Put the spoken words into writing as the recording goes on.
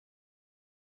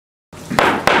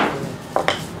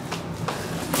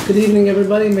Good evening,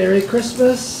 everybody. Merry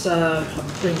Christmas. I'll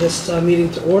bring this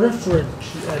meeting to order for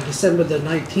December the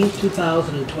 19th,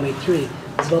 2023. I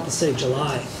was about to say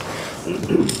July.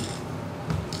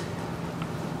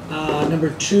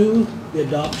 Number 2, the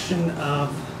adoption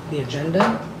of the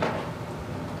agenda.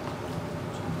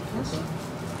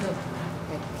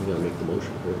 You gotta make the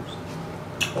motion first.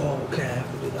 Oh, okay, I have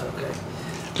to do that, okay.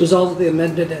 Resolve the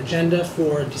amended agenda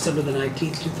for December the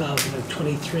 19th,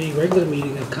 2023 regular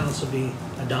meeting of council be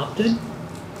adopted.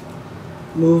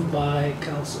 Moved by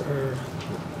Councillor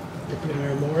Deputy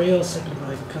Mayor Moriaux, seconded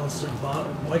by Councillor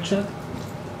Boychuk.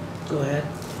 Go ahead.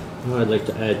 I'd like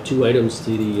to add 2 items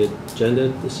to the agenda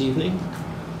this evening.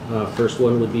 First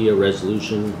one would be a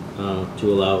resolution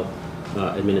to allow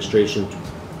administration to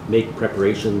make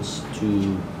preparations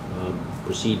to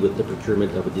proceed with the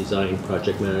procurement of a design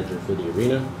project manager for the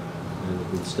arena, and we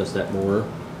can discuss that more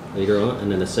later on.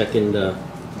 And then a second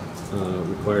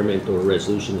requirement or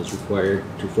resolution is required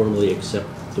to formally accept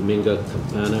Dominga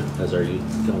Campana as our youth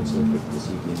councillor for this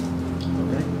evening.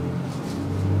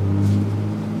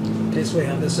 Okay, so we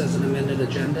have this as an amended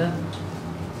agenda.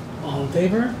 All in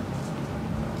favor?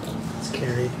 It's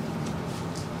carried.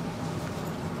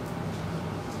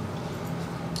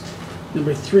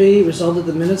 Number 3, resolved that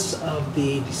the minutes of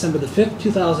the December the 5th,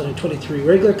 2023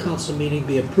 regular council meeting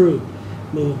be approved.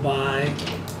 Moved by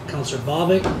Councillor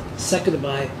Bobick, seconded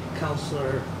by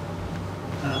Councillor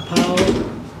Powell.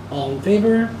 All in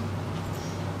favor?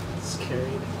 It's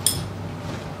carried.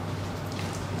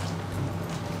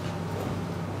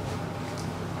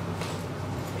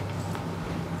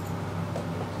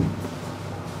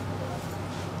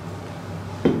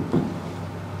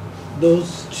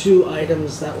 Those 2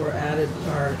 items that were added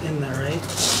are in there, right?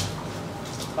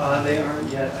 They aren't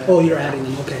yet. Oh, you're adding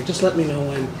them, okay. Just let me know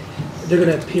when. They're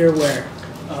gonna appear where?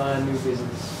 New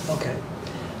business. Okay.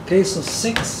 Okay, so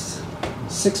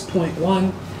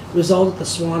 6.1, resolved that the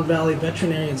Swan Valley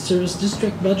Veterinary and Service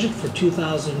District budget for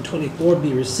 2024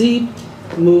 be received.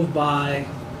 Moved by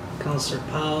Councillor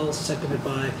Powell, seconded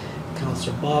by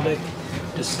Councillor Bobick.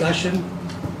 Discussion?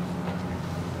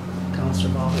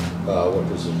 Councillor Bobick. What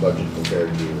does the budget compare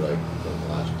to like the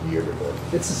last year before?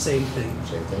 It's the same thing.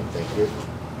 Same thing, thank you.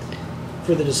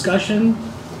 Further discussion?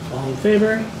 All in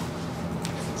favor?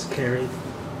 It's carried.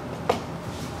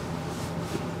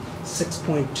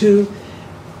 6.2,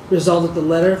 resolved that the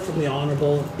letter from the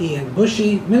Honourable Ian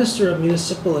Bushie, Minister of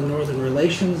Municipal and Northern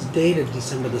Relations, dated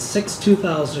December the 6th,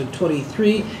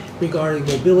 2023, regarding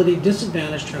Mobility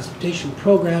Disadvantaged Transportation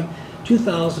Program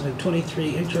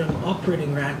 2023 Interim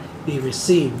Operating Grant be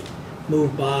received.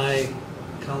 Moved by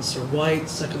Councillor Whyte,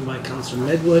 seconded by Councillor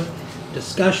Medwid.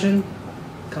 Discussion?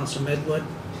 Councillor Medwid.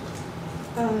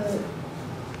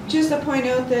 Just to point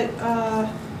out that,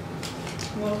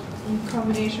 well, in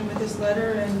combination with this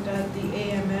letter and the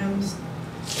AMMs,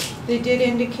 they did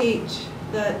indicate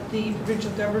that the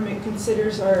provincial government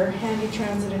considers our handy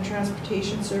transit and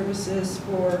transportation services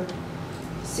for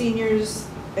seniors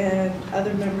and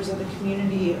other members of the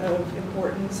community of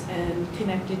importance and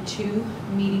connected to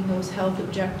meeting those health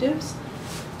objectives.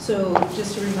 So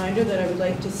just a reminder that I would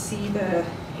like to see the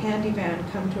handy van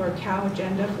come to our COW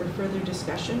agenda for further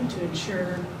discussion to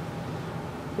ensure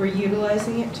we're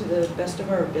utilizing it to the best of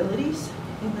our abilities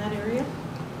in that area.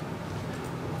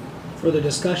 Further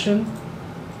discussion?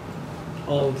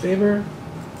 All in favor?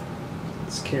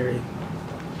 It's carried.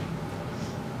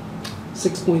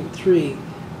 6.3,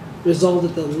 resolved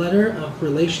that the letter of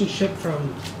relationship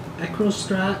from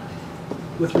EcoStrat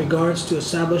with regards to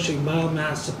establishing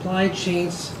biomass supply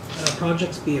chains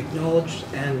projects be acknowledged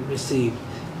and received.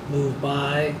 Moved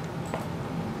by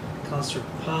Councillor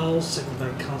Powell, seconded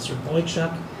by Councillor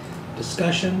Boychuk.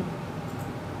 Discussion?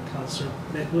 Councillor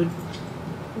Medwid.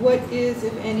 What is,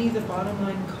 if any, the bottom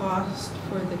line cost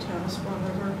for the town of Swan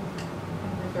River in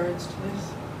regards to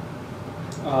this?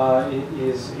 It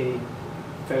is a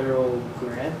federal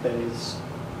grant that is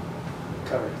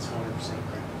covered. It's 100%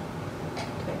 grant.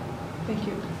 Okay, thank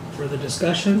you. Further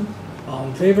discussion? All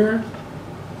in favor?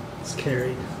 It's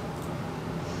carried.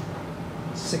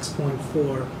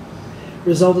 6.4,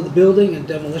 resolved that the building and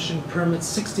demolition permits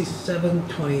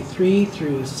 6723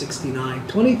 through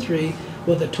 6923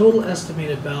 with a total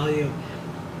estimated value of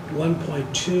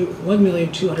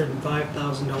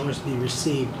 $1,205,000 be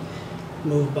received.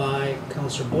 Moved by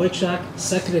Councillor Boychuk,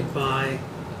 seconded by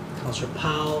Councillor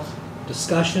Powell.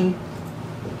 Discussion?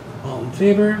 All in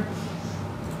favor?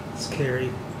 It's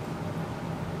carried.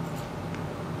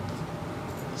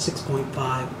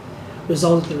 6.5,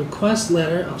 resolved that the request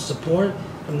letter of support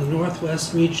from the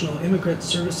Northwest Regional Immigrant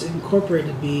Service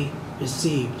Incorporated be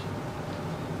received.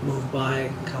 Moved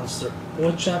by Councillor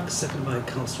Boychuk, seconded by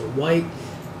Councillor Whyte.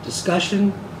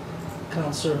 Discussion,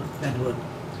 Councillor Medwid,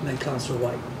 and then Councillor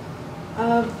Whyte.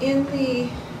 In the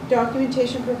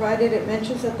documentation provided, it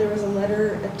mentions that there was a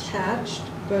letter attached,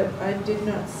 but I did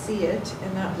not see it,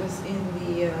 and that was in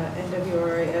the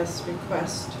NWRIS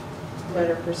request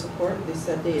letter for support. They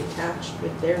said they attached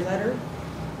with their letter,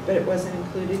 but it wasn't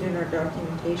included in our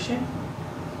documentation.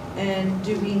 And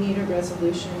do we need a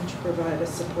resolution to provide a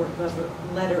support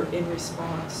letter in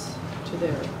response to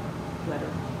their letter?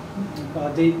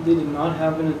 They did not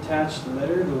have an attached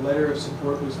letter. The letter of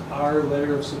support was our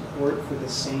letter of support for the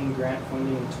same grant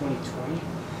funding in 2020.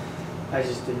 I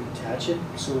just didn't attach it,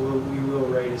 so we will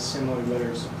write a similar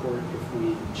letter of support if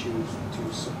we choose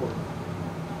to support.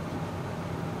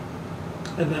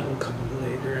 And that will come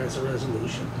later as a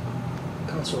resolution.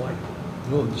 Councillor Whyte.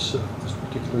 No, this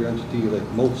particular entity, like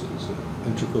most, is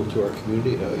integral to our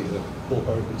community, and I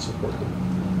wholeheartedly support them.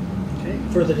 Okay,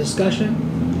 further discussion?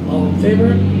 All in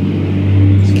favor?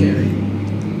 It's carried.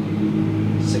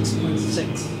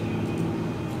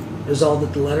 6.6. Resolved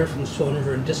that the letter from the Swan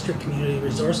River District Community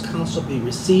Resource Council be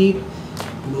received.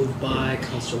 Moved by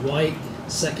Councillor Whyte,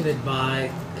 seconded by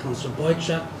Councillor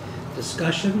Boychuk.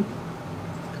 Discussion?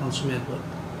 Councillor Medwid.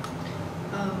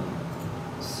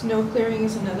 Snow clearing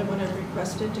is another one I've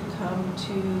requested to come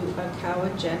to a COW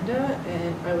agenda,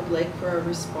 and I would like for a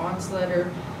response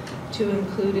letter to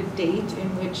include a date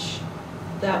in which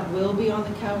that will be on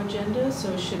the COW agenda.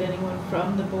 So should anyone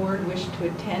from the board wish to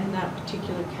attend that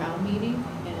particular COW meeting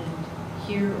and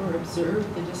hear or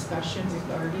observe the discussion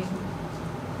regarding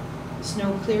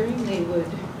snow clearing, they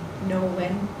would know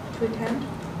when to attend.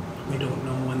 We don't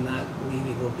know when that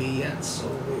meeting will be yet, so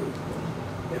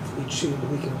if we choose,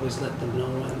 we can always let them know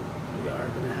when we are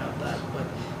going to have that. But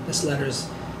this letter is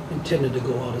intended to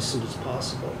go out as soon as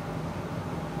possible.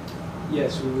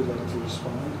 Yes, we would like to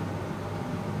respond.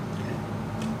 Okay.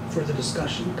 Further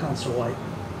discussion, Councillor Whyte.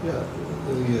 Yeah,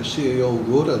 the CAO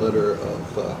wrote a letter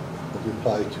of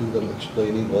reply to them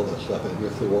explaining all that stuff, and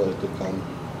if they wanted to come,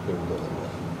 they were more than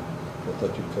welcome. I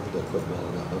thought you covered that quite well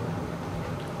enough.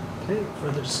 Okay,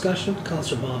 further discussion,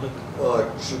 Councillor Bobick. Well,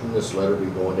 shouldn't this letter be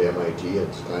going to MIT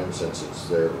at the time, since it's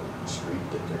their street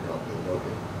that they're talking about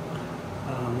here?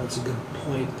 That's a good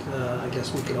point. I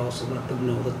guess we could also let them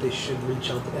know that they should reach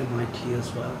out to MIT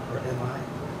as well, or MI.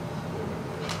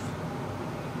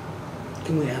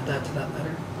 Can we add that to that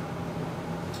letter?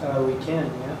 We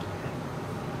can, yeah.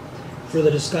 Further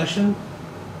discussion?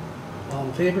 All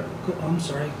in favor? I'm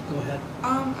sorry, go ahead.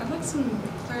 I'd like some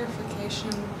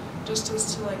clarification just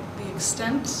as to like the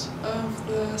extent of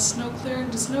the snow clearing.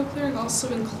 Does snow clearing also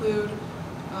include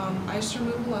ice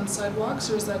removal on sidewalks,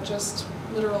 or is that just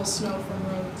literal snow from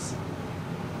roads?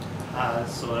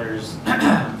 So there's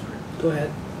Go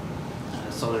ahead.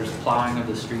 so there's plowing of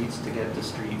the streets to get the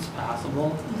streets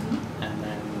passable, and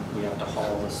then we have to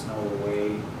haul the snow away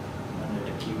when it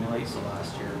accumulates. So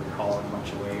last year we were hauling a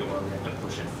bunch away, or we had to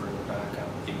push it further back up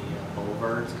the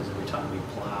boulevards, because every time we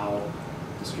plow,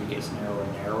 the street gets narrower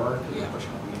and narrower because we're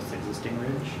pushing up against the existing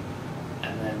ridge.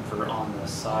 And then for on the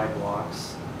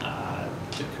sidewalks,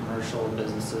 the commercial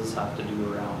businesses have to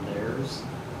do around theirs.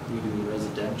 We do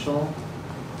residential,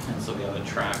 and so we have a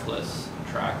trackless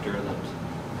tractor that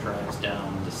drives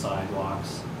down the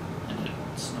sidewalks, and it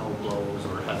snow blows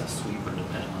or it has a sweeper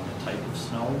depending on the type of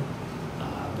snow.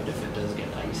 But if it does get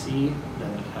icy,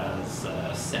 then it has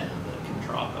sand that can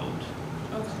drop out.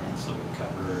 Okay. And so we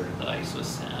cover the ice with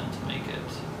sand to make it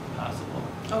passable.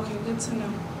 Okay, good to know.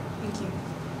 Thank you.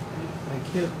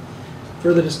 Thank you.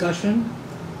 Further discussion?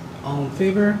 All in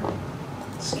favor?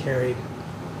 It's carried.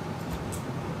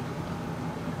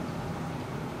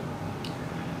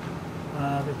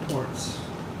 Reports.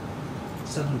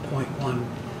 7.1.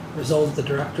 Resolved the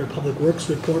Director of Public Works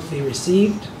report be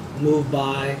received. Moved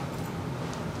by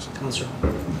Councillor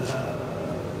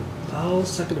Powell,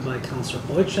 seconded by Councillor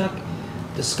Boychuk.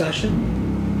 Discussion?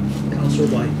 Councillor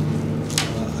Whyte.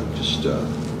 I'm just a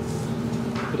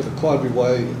bit of a quandary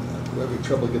why we're having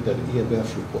trouble getting that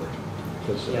EMF report.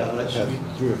 Because Yeah, that I should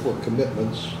have 3 or 4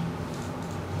 commitments.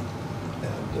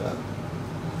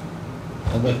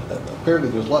 And then, apparently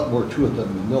there's a lot more to it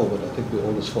than we know, but I think the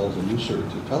onus falls on you, sir,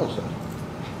 to tell us that.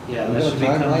 Yeah, We that got should a be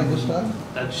timeline coming. this time?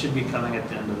 That should be coming at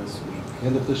the end of this week.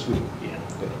 End of this week. Yeah.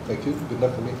 Okay, thank you. Good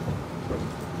luck for me.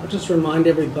 I'll just remind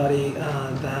everybody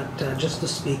that just to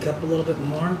speak up a little bit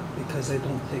more, because I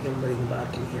don't think everybody in the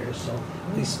back can hear, so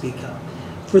please speak up.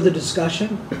 Further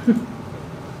discussion?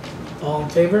 All in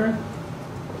favor?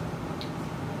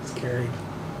 It's carried.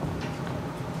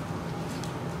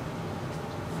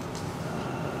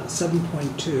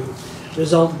 7.2.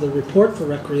 Result of the report for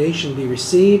recreation be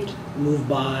received. Moved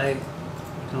by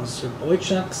Councillor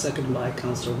Boychuk, seconded by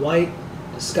Councillor Whyte.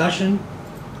 Discussion?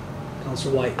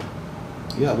 Councillor Whyte.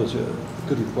 Yeah, it was a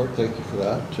good report, thank you for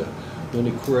that. The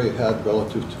only query I had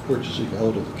relative to purchasing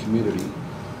out of the community,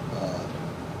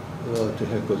 to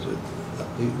heck was it,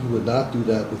 you would not do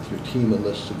that with your team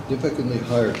unless significantly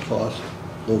higher cost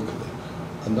locally.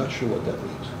 I'm not sure what that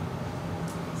means.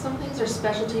 Some things are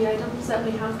specialty items that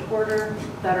we have to order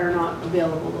that are not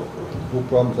available locally. No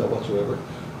problem with that whatsoever.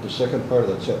 The second part of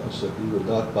that sentence, that you would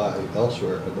not buy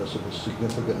elsewhere unless it was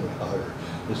significantly higher.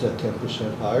 Is that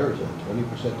 10% higher, is that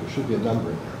 20%? There should be a number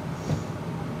in there.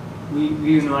 We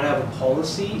do not have a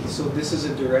policy, so this is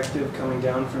a directive coming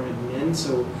down from admin,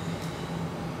 so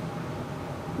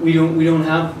we don't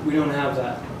have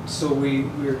that. So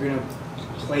we're gonna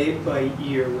play it by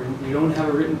ear. We don't have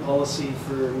a written policy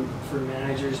for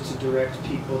managers to direct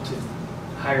people to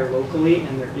hire locally,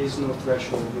 and there is no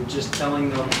threshold. We're just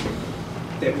telling them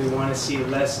that we want to see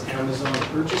less Amazon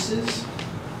purchases,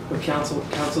 but council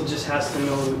just has to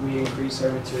know that we increase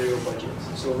our material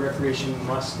budgets. So recreation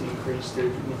must increase their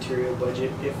material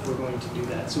budget if we're going to do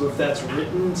that. So if that's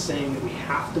written saying that we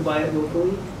have to buy it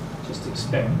locally, just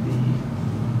expect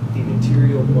the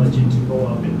material budget to go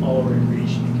up in all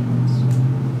recreation accounts.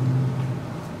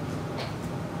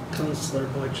 Councillor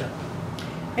Boychuk.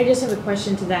 I just have a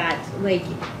question to that. Like,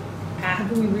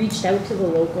 have we reached out to the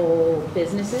local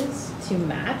businesses to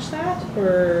match that,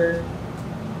 or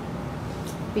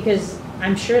because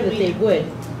I'm sure that they would.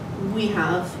 We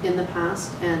have in the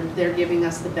past, and they're giving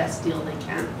us the best deal they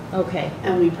can. Okay.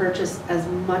 And we purchase as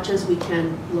much as we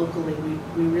can locally.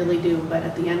 We really do. But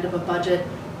at the end of a budget,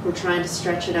 we're trying to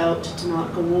stretch it out to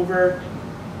not go over.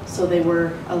 So they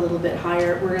were a little bit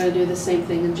higher. We're going to do the same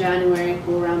thing in January.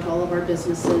 Go around to all of our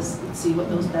businesses and see what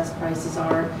those best prices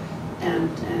are, and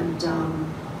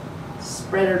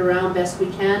spread it around best we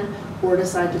can, or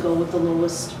decide to go with the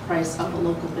lowest price of a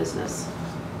local business.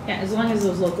 Yeah, as long as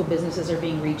those local businesses are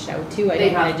being reached out to, I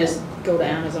don't want to just go to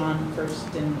Amazon first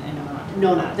and not.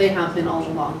 No, they have been all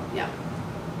along, yeah.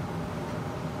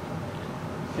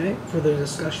 Okay, further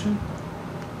discussion?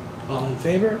 All in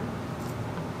favor?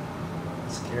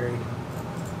 It's carried.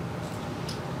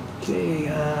 Okay,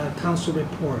 council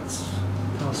reports.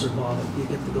 Councillor Bobick, you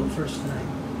get to go first tonight.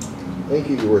 Thank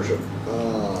you, Your Worship.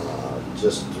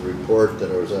 Just to report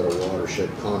that I was at a watershed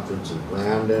conference in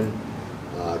Brandon.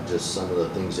 Just some of the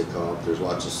things that come up. There's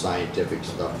lots of scientific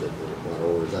stuff that went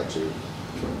over. It's actually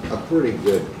a pretty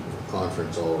good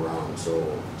conference all around. So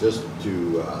just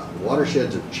to,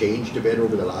 watersheds have changed a bit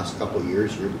over the last couple of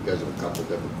years here because of a couple of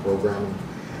different programming.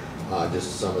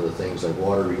 Just some of the things like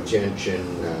water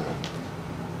retention,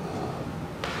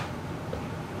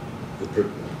 the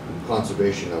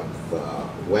conservation of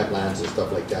wetlands and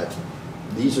stuff like that.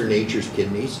 These are nature's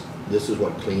kidneys. This is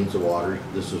what cleans the water.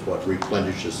 This is what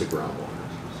replenishes the groundwater.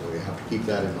 So we have to keep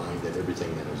that in mind, that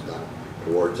everything that is done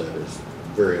towards that is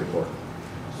very important.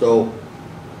 So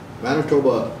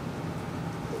Manitoba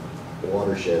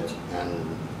watersheds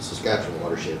and Saskatchewan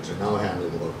watersheds are now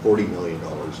handling about $40 million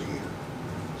a year.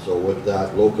 So with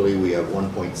that, locally we have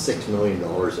 $1.6 million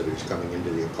that is coming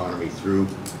into the economy through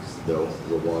the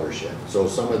watershed. So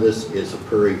some of this is a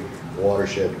Prairie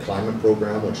Watershed Climate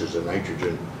Program, which is a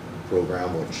nitrogen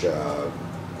program which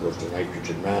goes to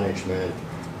nitrogen management,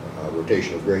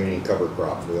 rotational grading, cover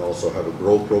crop. We also have a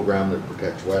grow program that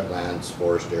protects wetlands,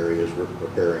 forest areas,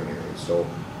 riparian areas. So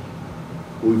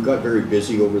we've got very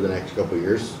busy over the next couple of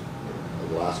years,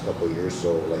 the last couple of years.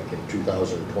 So like in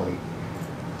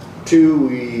 2022,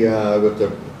 we with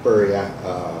the Prairie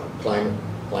Climate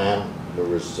Plan, there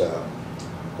was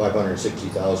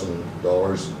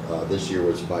 $560,000. This year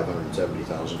was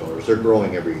 $570,000. They're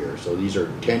growing every year. So these are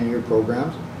 10-year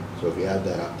programs. So if you add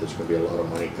that up, there's going to be a lot of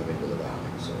money coming into the valley.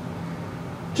 So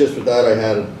just with that, I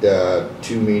had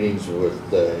 2 meetings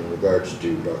with in regards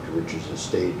to Dr. Richards'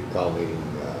 estate, call meeting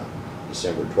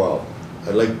December 12th.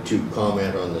 I'd like to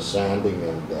comment on the sanding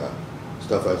and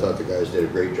stuff. I thought the guys did a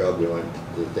great job. They went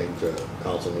to think the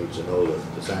council needs to know that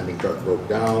the sanding truck broke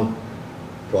down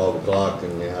 12 o'clock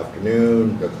in the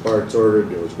afternoon, got the parts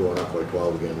ordered, it was going up by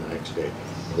 12 again the next day.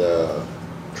 The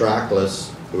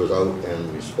trackless was out,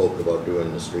 and we spoke about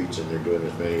doing the streets, and they're doing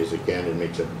as many as they can. It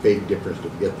makes a big difference to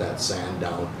get that sand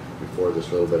down before this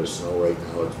little bit of snow right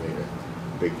now. It's made a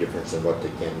big difference in what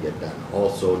they can get done.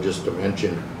 Also, just to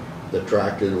mention, the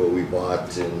tractor that we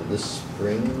bought in this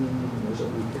spring, was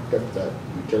it we picked up that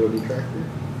utility tractor?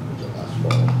 Was it last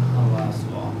fall? Oh, last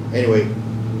fall. Anyway,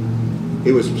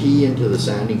 it was key into the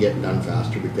sanding getting done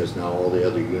faster, because now all the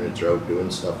other units are out doing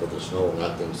stuff with the snow and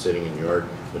that thing sitting in the yard.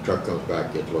 The truck comes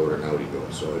back, gets loaded, and out he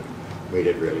goes. So it made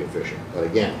it really efficient. But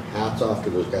again, hats off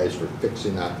to those guys for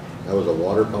fixing that. That was a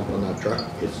water pump on that truck.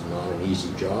 It's not an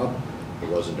easy job. It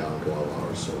wasn't down 12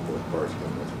 hours, so both parts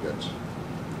come, I think that's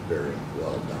very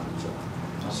well done, so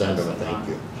send them a thank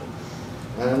you.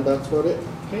 And that's about it.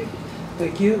 Okay,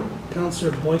 thank you.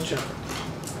 Councillor Boychuk.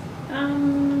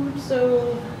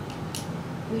 So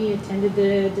we attended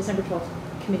the December 12th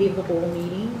Committee of the Whole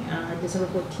meeting. December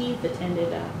 14th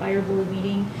attended a fire board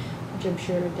meeting, which I'm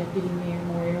sure Deputy Mayor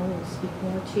Moriaux will speak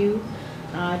more to.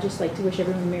 Just like to wish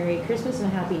everyone a Merry Christmas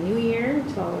and a Happy New Year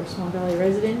to all our Swan Valley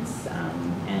residents,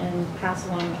 and pass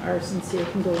along our sincere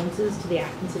condolences to the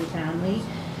Acton City family.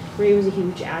 Ray was a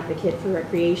huge advocate for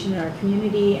recreation in our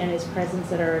community, and his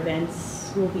presence at our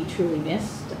events will be truly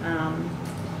missed.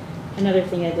 Another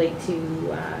thing I'd like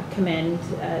to commend,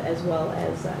 as well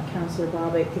as Councillor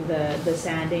Bobick, the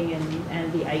sanding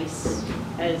and the ice.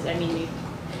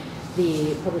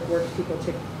 The public works people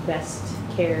took best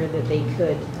care that they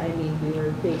could. I mean, we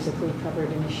were basically covered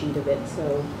in a sheet of it,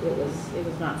 so it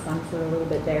was not fun for a little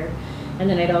bit there. And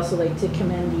then I'd also like to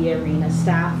commend the arena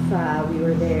staff. We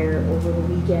were there over the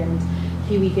weekend, a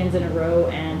few weekends in a row,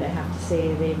 and I have to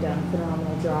say they've done a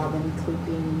phenomenal job in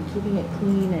keeping it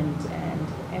clean and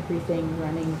everything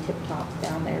running tip-top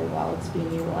down there while it's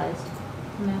being utilized.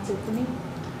 And that's it for me.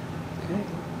 Okay.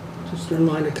 Just a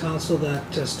reminder, Council,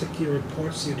 that stick to your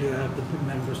reports. You do have the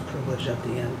member's privilege at the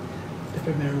end.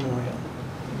 Deputy Mayor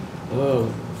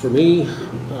Moriaux. For me,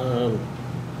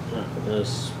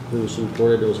 as previously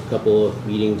reported, there was a couple of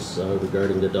meetings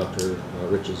regarding the Dr.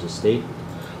 Rich's estate.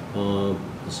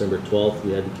 December 12th,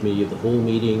 we had the Committee of the Whole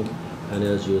meeting, and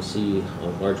as you'll see, a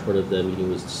large part of the meeting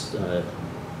was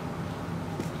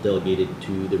delegated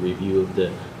to the review of the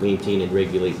Maintain and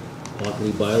Regulate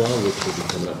Property Bylaw, which will be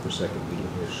coming up for second reading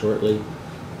here shortly.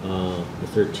 The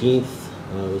 13th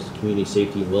was the Community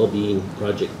Safety and Wellbeing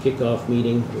Project Kickoff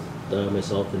meeting with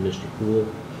myself and Mr. Poole,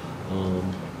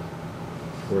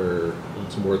 where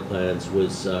some work plans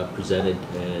was presented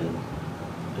and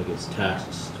I guess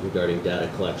tasks regarding data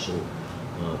collection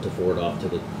to forward off to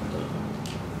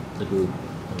the group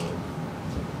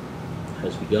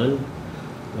has begun.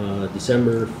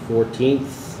 December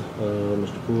 14th,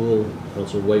 Mr. Poole,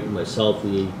 Councillor Whyte, and myself,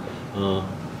 we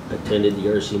attended the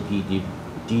RCMP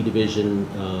D Division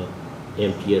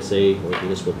MPSA, or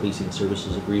Municipal Policing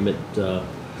Services Agreement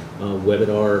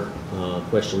webinar,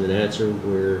 question and answer,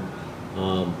 where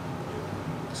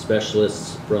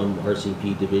specialists from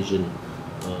RCMP Division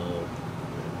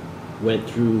went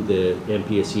through the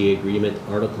MPSA agreement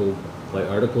article by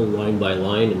article, line by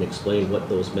line, and explained what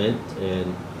those meant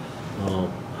and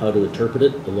how to interpret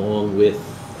it, along with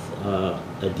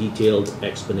a detailed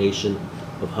explanation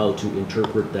of how to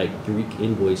interpret that Greek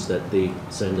invoice that they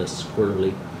send us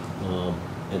quarterly,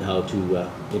 and how to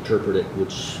interpret it,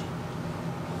 which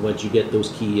once you get those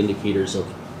key indicators of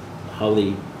how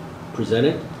they present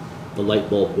it, the light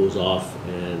bulb goes off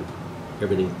and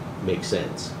everything makes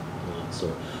sense.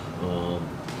 So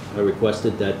I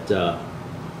requested that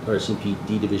RCMP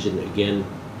D Division again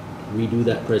redo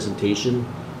that presentation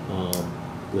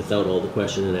without all the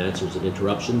question and answers and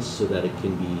interruptions, so that it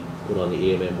can be put on the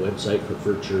AMM website for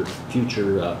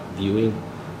future viewing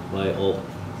by all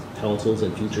councils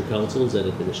and future councils and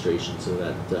administration, so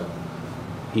that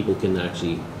people can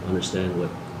actually understand what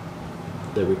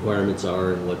the requirements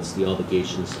are and what's the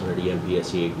obligations under the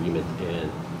MPSA agreement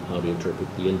and how to interpret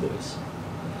the invoice.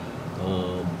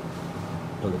 On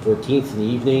the 14th in the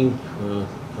evening,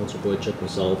 Councillor Boychuk,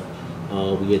 myself,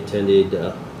 we attended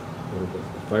a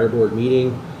fire board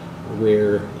meeting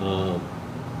where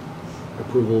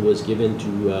approval was given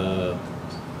to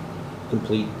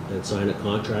complete and sign a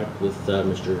contract with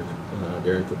Mr.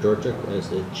 Darren Bobick as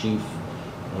the chief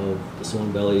of the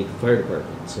Swan Valley Fire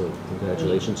Department. So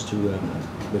congratulations to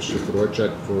Mr.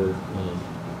 Bobick for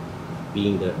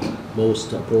being the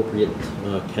most appropriate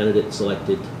candidate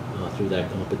selected through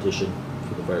that competition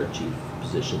for the fire chief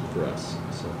position for us.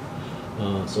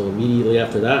 So immediately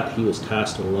after that, he was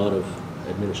tasked with a lot of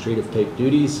administrative type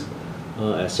duties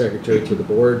as secretary to the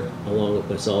board, along with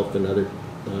myself and other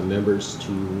members,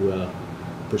 to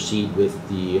proceed with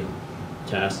the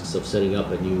tasks of setting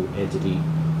up a new entity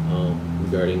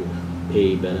regarding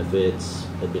pay, benefits,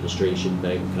 administration,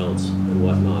 bank accounts, and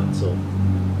whatnot. So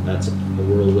that's a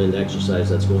whirlwind exercise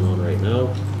that's going on right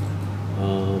now.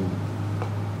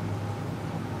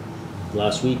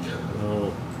 Last week,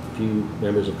 a few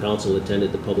members of council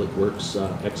attended the Public Works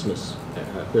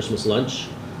Christmas lunch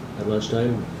at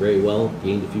lunchtime very well,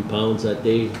 gained a few pounds that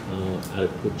day, had a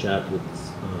good chat with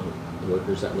the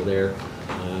workers that were there.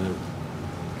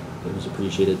 It was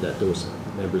appreciated that those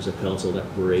members of council that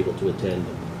were able to attend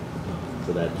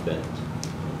for that event,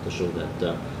 to show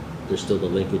that there's still the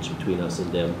linkage between us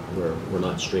and them. We're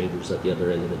not strangers at the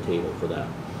other end of the table for that.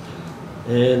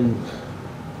 And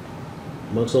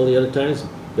amongst all the other times,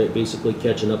 basically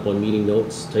catching up on meeting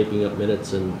notes, typing up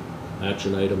minutes and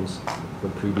action items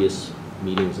from previous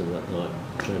meetings and whatnot,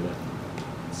 trying to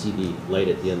see the light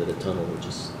at the end of the tunnel, which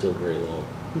is still very long.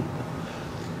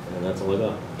 And that's all I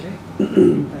got. Okay,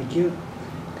 thank you.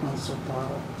 Councillor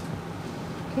Powell.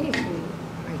 Okay,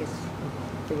 I guess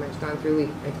we've pretty much gone through. We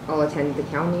all attended the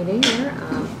CAL meeting there.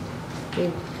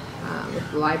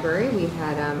 With the library, we've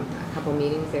had a couple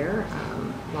meetings there.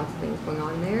 Lots of things going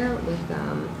on there with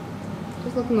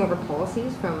just looking over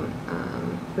policies from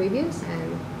previous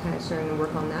and kind of starting to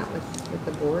work on that with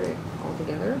the board all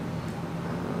together.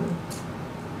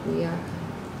 We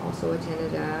also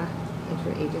attended a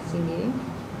interagency meeting,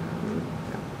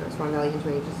 a Swan Valley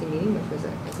interagency meeting, which was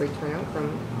a great turnout from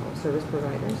all service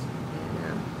providers.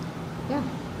 And yeah,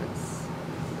 that's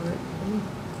all right for me.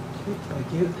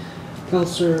 Thank you.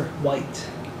 Councillor Whyte.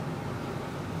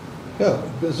 Yeah,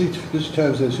 busy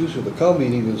times as usual. The COW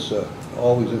meeting is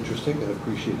always interesting, and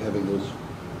appreciate having those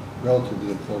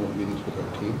relatively informal meetings with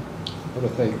our team. I want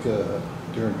to thank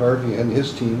Darren Harvey and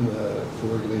his team for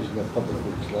organizing that public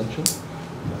works luncheon.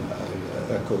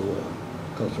 I echo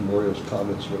Councillor Moriaux's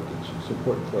comments about it's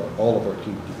important for all of our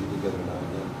team to be together now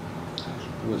and then.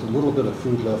 There was a little bit of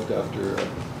food left after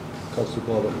Councillor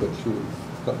Bobick went through,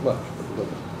 not much, but a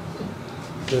little.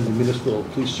 Then the Municipal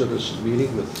Police Services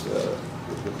meeting with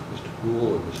Mr.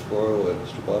 Poole and Mr. Moriaux and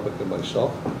Mr. Bobick and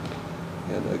myself.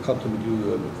 And I compliment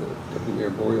you, Deputy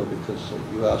Mayor Moriaux, because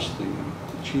you asked the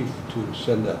chief to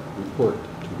send that report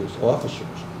to his officers,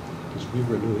 because we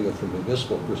were doing it from a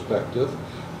municipal perspective,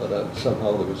 but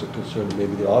somehow there was a concern that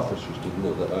maybe the officers didn't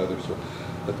know that either. So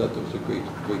I thought that was a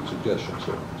great suggestion.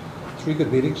 So 3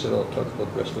 good meetings, and I'll talk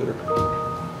about the rest later.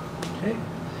 Okay.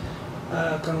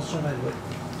 Councillor Medwid.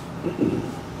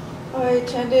 I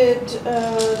attended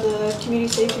the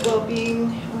Community Safety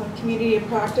Wellbeing Community of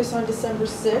Practice on December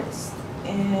 6th,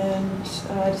 and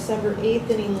December 8th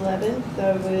and 11th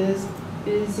I was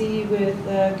busy with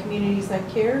Communities That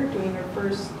Care, doing our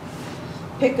first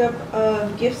pickup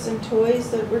of gifts and toys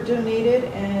that were donated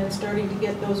and starting to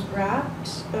get those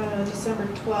wrapped. December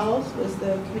 12th was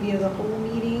the Committee of the Whole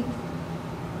meeting.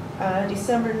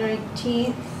 December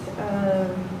 19th,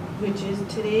 which is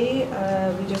today,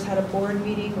 we just had a board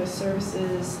meeting with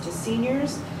services to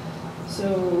seniors.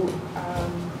 So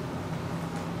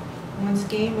once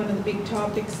again, one of the big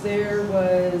topics there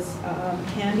was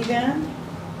handyman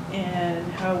and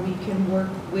how we can work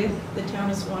with the town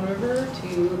of Swan River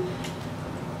to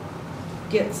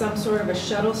get some sort of a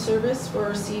shuttle service for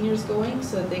our seniors going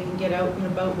so that they can get out and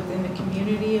about within the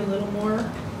community a little more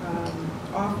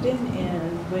often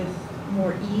and with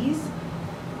more ease.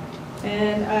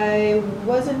 And I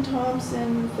was in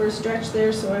Thompson for a stretch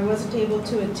there, so I wasn't able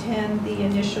to attend the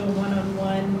initial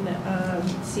one-on-one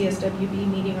CSWB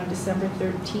meeting on December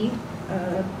 13th.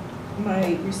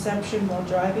 My reception while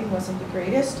driving wasn't the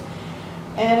greatest.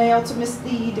 And I also missed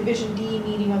the Division D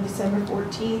meeting on December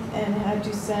 14th and had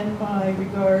to send my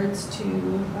regards to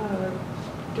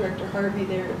Director Harvey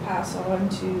there to pass on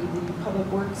to the Public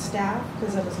Works staff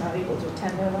because I was not able to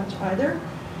attend their lunch either.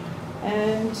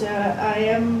 And I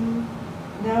am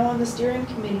now on the steering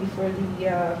committee for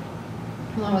the,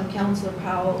 along with Councillor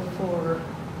Powell, for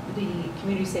the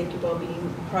Community Safety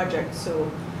Wellbeing Project.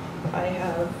 So I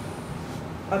have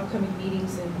upcoming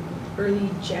meetings in early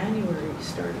January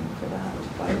starting for that,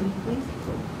 bi-weekly.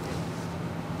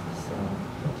 So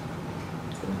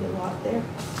it's going to be a lot there.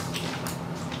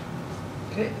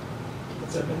 Okay.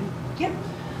 That's everybody? Yep.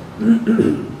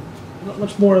 Not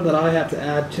much more that I have to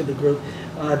add to the group.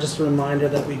 Just a reminder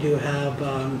that we do have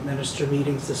minister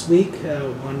meetings this week,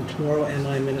 one tomorrow, and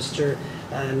my minister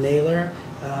Naylor,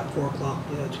 4 o'clock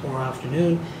tomorrow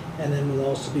afternoon. And then we'll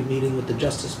also be meeting with the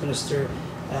Justice Minister,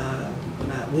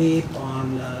 Matt Weeb,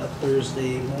 on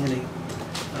Thursday morning.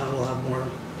 We'll have more,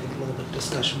 a little bit of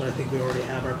discussion, but I think we already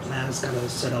have our plans kind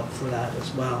of set up for that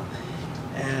as well.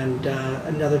 And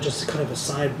another just kind of a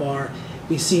sidebar,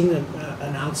 we've seen an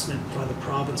announcement by the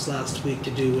province last week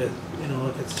to do with, you know,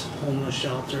 if it's homeless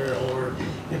shelter or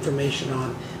information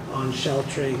on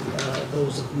sheltering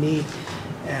those of need.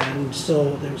 And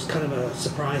so there was kind of a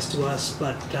surprise to us,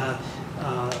 but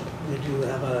we do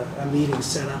have a meeting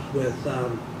set up with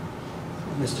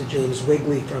Mr. James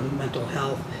Wigley from Mental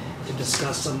Health to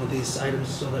discuss some of these items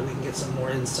so that we can get some more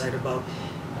insight about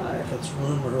if it's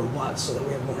rumor or what, so that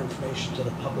we have more information to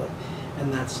the public.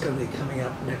 And that's going to be coming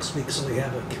up next week, so we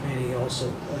have a committee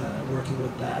also working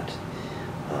with that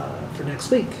for next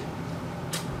week.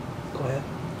 Go ahead.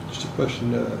 Just a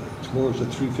question, tomorrow's at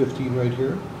 3:15 right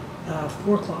here?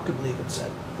 4 o'clock, I believe it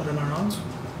said, but am I wrong?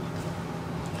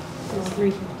 It's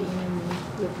 3:15 in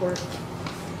the report.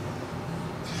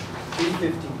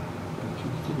 350.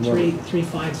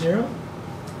 350? Oh,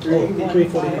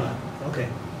 345, okay,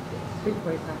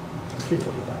 3:45.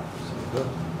 345.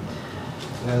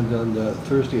 And on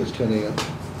Thursday, it's 10 a.m.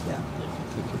 Yeah.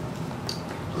 Thank you.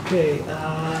 Okay,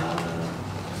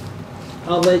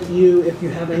 I'll let you, if you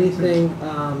have anything,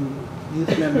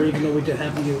 youth member, even though we didn't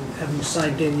have you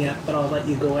signed in yet, but I'll let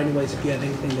you go anyways if you have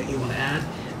anything that you want to add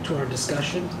to our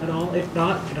discussion at all. If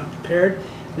not, if you're not prepared,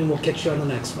 then we'll catch you on the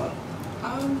next one.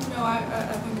 No, I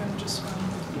think I'm just fine.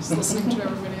 Just listening to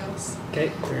everybody else.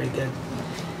 Okay, very good.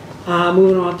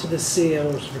 Moving on to the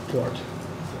CEO's report.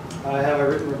 I have a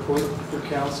written report for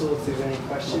council. If there's any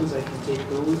questions, I can take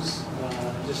those.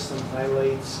 Just some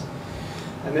highlights.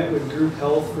 I met with Group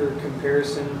Health for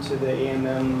comparison to the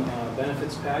AMM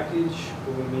benefits package.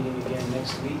 We'll be meeting again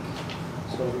next week.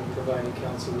 So we'll be providing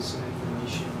council with some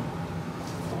information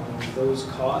on those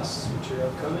costs, which are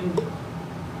upcoming.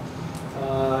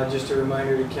 Just a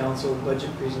reminder to council,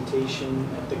 budget presentation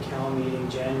at the Cal meeting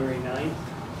January 9th.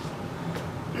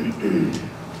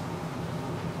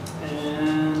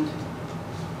 And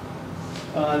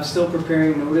I'm still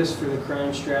preparing notice for the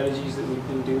crime strategies that we've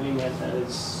been doing. That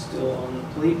is still on the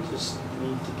plate. Just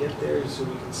need to get there so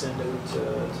we can send out to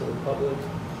the public.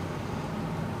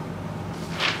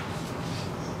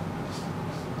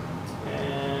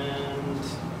 And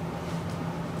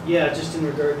yeah, just in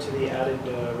regard to the added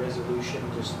resolution,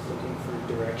 just looking for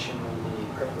direction on the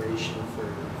preparation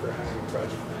for hiring a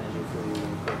project manager for the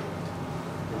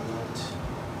project.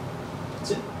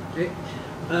 That's it. Okay.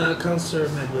 Councillor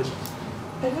Medwid.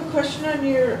 I have a question on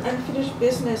your unfinished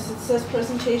business. It says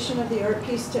presentation of the art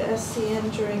piece to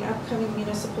SCN during upcoming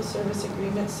municipal service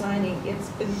agreement signing. It's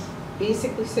been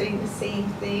basically saying the same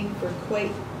thing for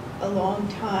quite a long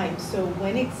time. So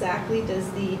when exactly does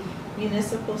the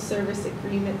municipal service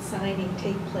agreement signing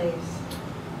take place?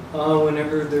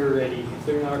 Whenever they're ready. If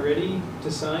they're not ready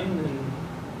to sign, then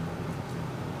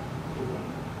we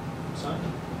won't sign.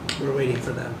 We're waiting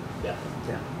for them. Yeah.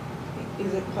 Yeah.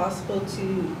 Is it possible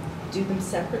to do them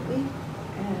separately?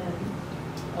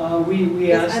 And We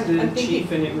Yes, asked I'm the thinking-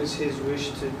 chief, and it was his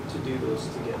wish to do those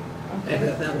together. And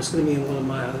that was going to be in one of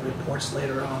my other reports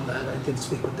later on that I did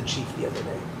speak with the chief the other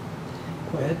day.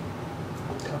 Go ahead.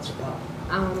 Councillor Powell.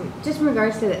 Just in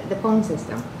regards to the phone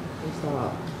system, just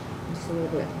a little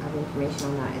bit of information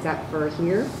on that. Is that for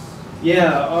here?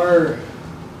 Yeah, our,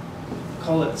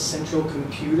 call it central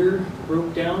computer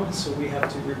broke down, so we have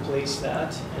to replace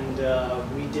that. And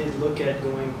we did look at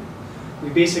we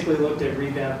basically looked at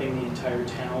revamping the entire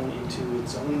town into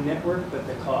its own network, but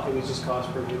it was just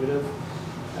cost prohibitive.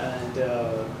 And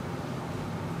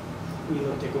we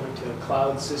looked at going to a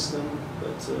cloud system,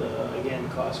 but again,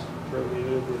 cost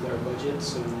prohibitive with our budget,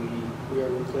 so we are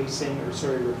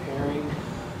repairing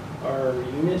our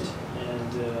unit,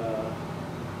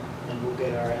 and we'll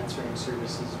get our answering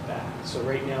services back. So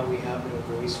right now we have no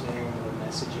voicemail, no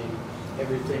messaging.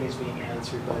 Everything is being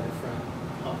answered by the front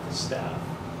office staff,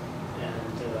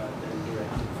 and then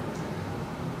directed from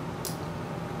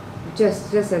there.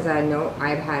 Just as a note,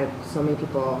 I've had so many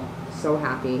people so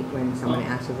happy when someone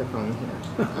answers the phone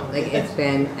here. Like it's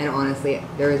been, and honestly,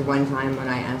 there was one time when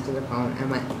I answered the phone and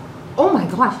went, oh my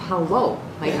gosh, hello.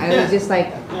 Like I was just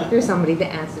like, there's somebody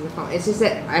that answered the phone. It's just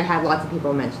that I've had lots of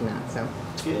people mention that, so.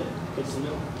 Good to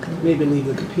know. Maybe leave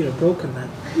the computer broken then.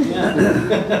 Yeah.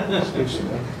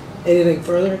 Anything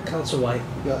further? Councillor Whyte.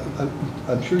 Yeah,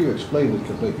 I'm sure you explained it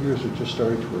because my ears are just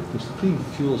starting to work. It's the Clean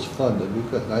Fuels Fund, and we've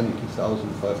got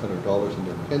 $92,500 in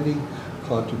their pending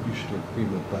contribution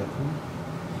agreement by whom?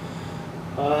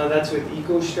 That's with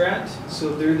EcoStrat.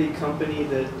 So they're the company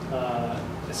that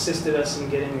assisted us in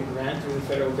getting a grant through the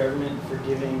federal government for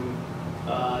giving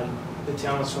the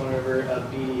town of Swan River a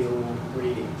BDO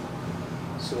rating.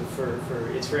 So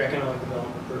it's for economic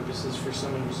development purposes for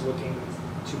someone who's looking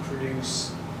to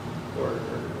produce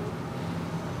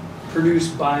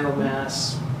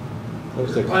biomass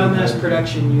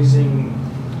production using.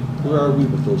 Where are we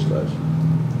with those guys?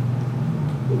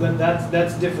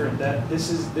 That's different. This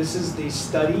is the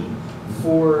study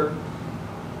for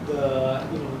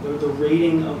the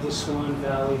rating of the Swan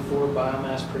Valley for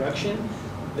biomass production.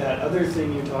 That other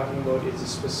thing you're talking about is a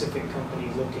specific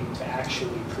company looking to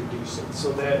actually produce it.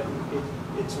 So that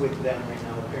it's with them right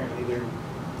now. Apparently they're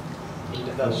in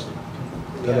development.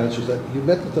 That answers that. You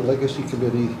met with the Legacy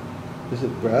Committee, is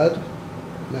it Brad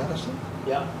Madison?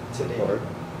 Yeah, today.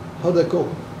 How'd that go?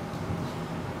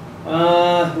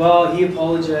 Well, he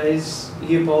apologizes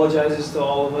to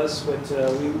all of us, but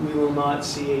we will not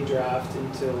see a draft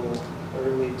until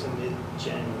early to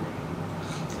mid-January.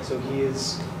 So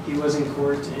he was in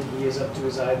court and he is up to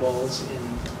his eyeballs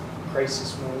in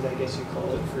crisis mode, I guess you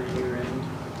call it, for year end.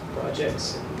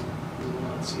 projects, and we will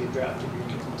not see a draft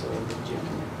agreement until mid-January.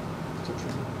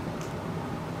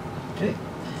 Okay,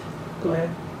 go ahead.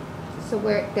 So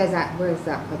where does that put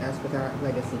us with our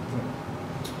legacy committee?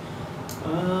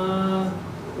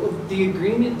 Well, the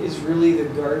agreement is really the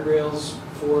guardrails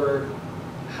for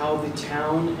how the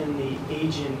town and the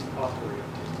agent operate.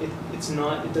 It's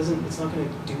not going to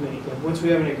do anything. Like, once we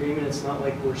have an agreement, it's not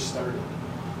like we're started.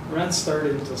 We're not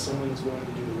started until someone's willing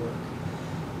to do the work.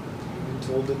 We've been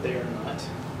told that they are not.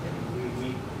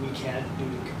 And we can't due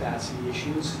to capacity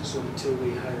issues, so until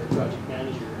we hire a project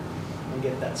manager and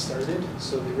get that started.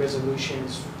 So the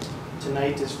resolutions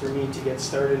tonight is for me to get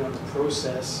started on the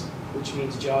process, which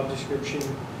means job description,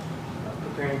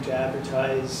 preparing to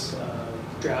advertise,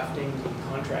 drafting the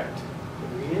contract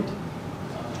agreement,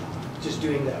 just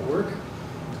doing that work.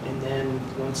 And then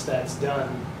once that's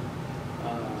done,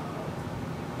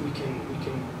 we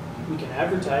can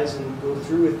advertise and go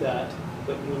through with that.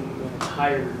 But when it's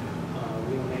hired,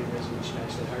 we will make a resolution to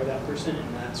actually hire that person,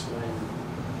 and that's when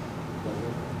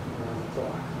we're on the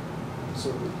clock.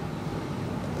 So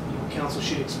council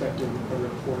should expect a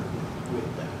report with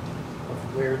that, of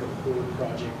where the whole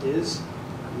project is,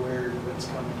 what's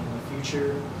coming in the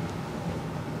future,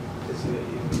 because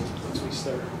once we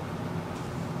start,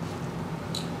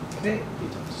 Okay. it'll be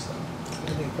tough to stop.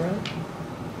 Anything further?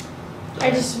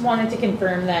 I just wanted to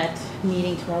confirm that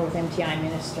meeting tomorrow with MTI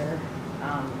Minister,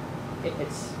 if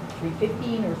it's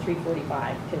 3:15 or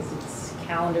 3:45, because it's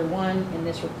calendar one and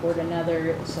this report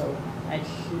another, so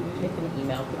if an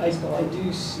email could just go I out.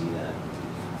 do see that.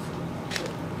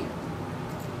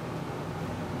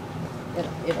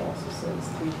 It also says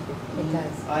 3:15. It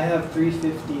does. I have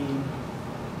 3:15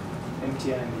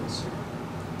 MTI Minister.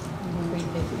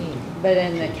 3:15. But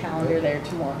in the calendar there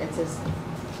tomorrow, it says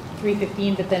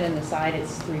 3:15, but then in the side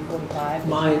it's 3:45.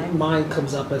 Mine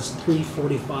comes up as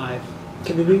 3:45.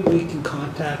 We can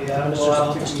contact the Yeah, minister's we'll have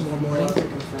office tomorrow we'll morning. have to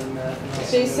confirm that. and I'll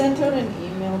They send sent out an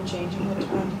email changing the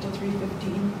time to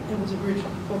 3:15. It was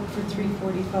originally booked for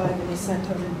 3:45, and they sent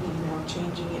out an email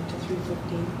changing it to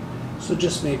 3:15. So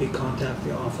just maybe contact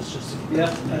the office just to get Yeah, I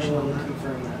confirmation will on that.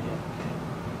 confirm that,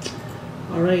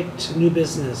 yeah. All right, new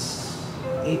business,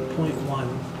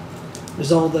 8.1.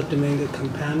 Resolve that Dominga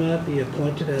Campana be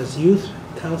appointed as youth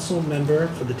council member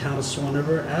for the town of Swan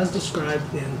River as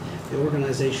described in the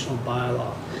organizational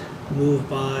bylaw. Moved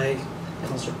by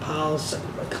Councillor Powell,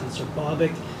 seconded by Councillor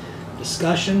Bobick.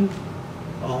 Discussion,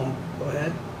 go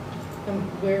ahead.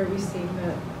 Where are we seeing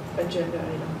the agenda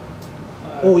item?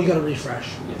 Oh, you gotta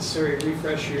refresh. Yes, sorry,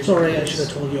 refresh your. Sorry, I should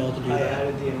have told you all to do I that.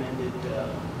 added the amended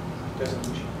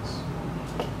resolutions.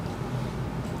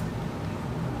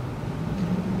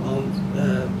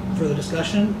 Further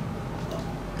discussion?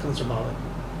 Councillor Bobick.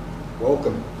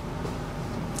 Welcome.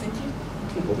 Thank you.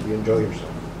 Hope you enjoy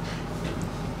yourself.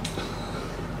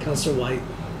 Councillor Whyte.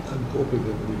 I'm hoping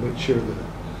that we might share the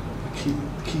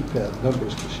keypad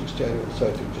numbers, because she's standing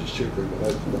outside and just sharing the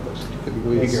life numbers. You can be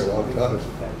waiting here a long time.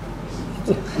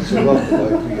 So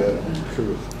welcome, we sure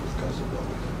with Council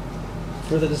Bobick.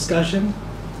 Further discussion?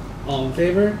 All in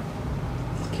favor?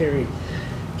 Carried.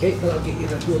 Okay,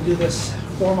 we'll do this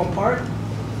formal part.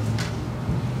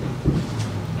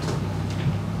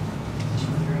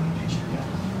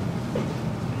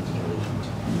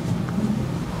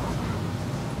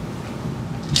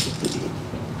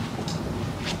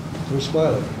 We're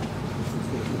smiling.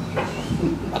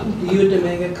 Do you,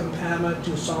 Dominga Campana,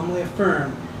 do solemnly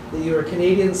affirm that you are a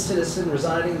Canadian citizen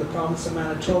residing in the province of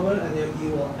Manitoba and that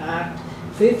you will act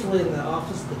faithfully in the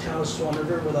office of the town of Swan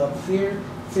River without fear,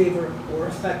 favor, or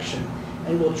affection,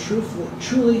 and will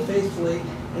truly, faithfully,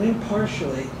 and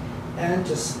impartially, and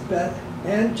to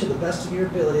the best of your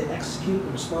ability, execute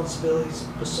the responsibilities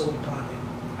bestowed upon you?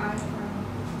 I affirm.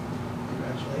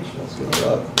 Congratulations. Good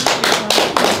job.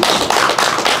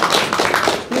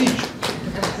 Speech.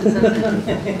 I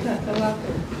love it.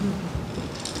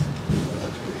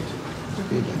 That's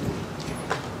great.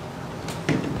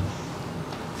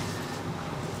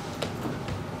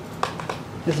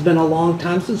 It's been a long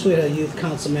time since we had a youth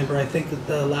council member. I think that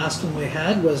the last one we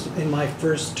had was in my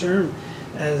first term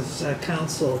as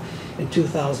council in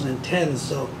 2010,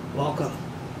 so welcome.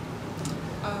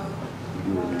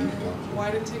 Why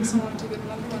did it take so long to get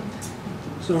another one?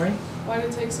 Sorry? Why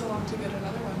did it take so long to get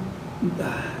another one?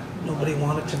 Nobody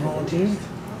wanted to volunteer?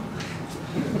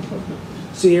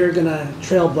 So you're gonna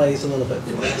trailblaze a little bit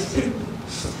for us.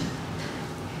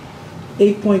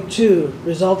 8.2,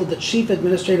 resolve that the Chief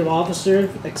Administrative Officer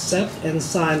accept and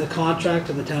sign the contract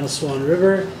of the town of Swan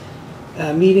River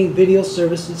meeting video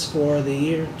services for the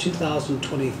year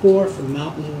 2024 for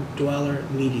Mountain Dweller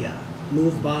Media.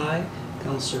 Moved by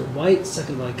Councillor Whyte,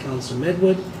 seconded by Councillor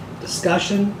Medwid.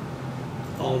 Discussion?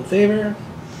 All in favor?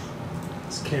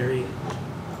 It's carried.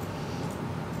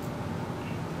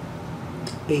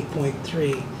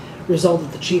 8.3, resolved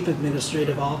that the Chief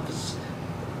Administrative Office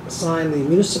sign the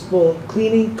municipal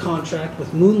cleaning contract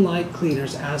with Moonlight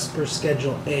Cleaners as per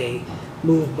Schedule A,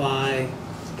 moved by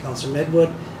Councillor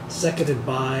Medwid, seconded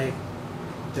by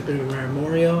Deputy Mayor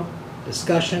Moriaux.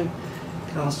 Discussion?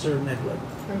 Councillor Medwid.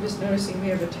 I'm just noticing we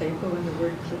have a typo in the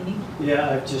word cleaning. Yeah,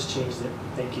 I've just changed it.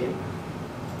 Thank you.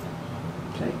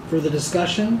 Okay, further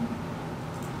discussion?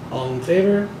 All in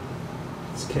favor?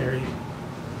 It's carried.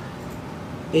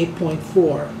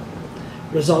 8.4,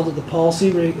 resolved that the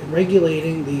policy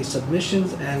regulating the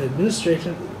submissions and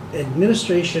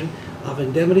administration of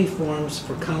indemnity forms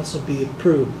for council be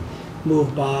approved.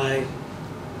 Moved by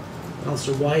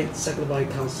Councillor Whyte, seconded by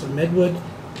Councillor Medwid.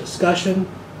 Discussion?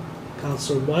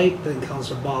 Councillor Whyte, then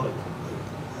Councillor Bobick.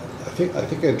 I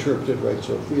think I interpreted it right,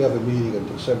 so if we have a meeting on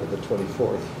December the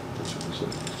 24th,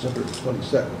 December the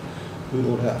 22nd, we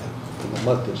don't have, in the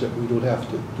month, we don't have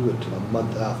to do it till a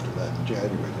month after that,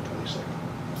 January the 22nd.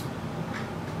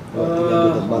 Well, at the end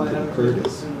of the month I it haven't occurred. heard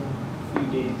this in a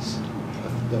few days.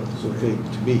 That was okay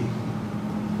to me.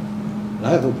 And I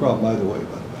have no problem either way, by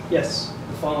the way. Yes,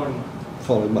 the following month.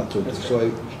 Following month, so That's it's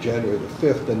like January the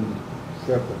 5th and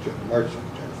February,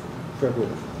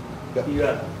 February the 5th. You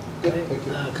got it. Yeah, thank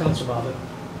you. Councillor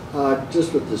Bobick.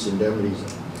 Just with this indemnities,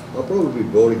 I'll probably be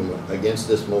voting against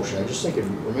this motion. I just think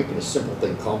we're making a simple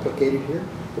thing complicated here.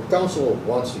 If council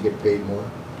wants to get paid more,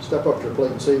 step up to the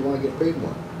plate and say you want to get paid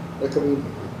more. Like, I mean,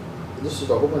 this is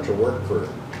a whole bunch of work to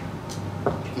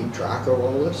keep track of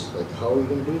all this. Like, how are you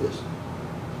going to do this?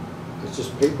 It's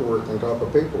just paperwork on top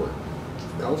of paperwork.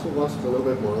 If council wants a little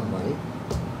bit more money,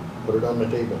 put it on the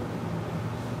table.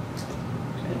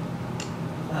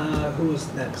 Okay. Who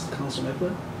is next? Councillor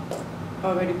Medwid?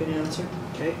 Already been answered.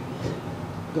 Okay.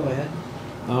 Go ahead.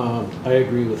 I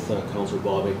agree with Councillor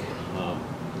Bobick.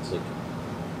 It's like,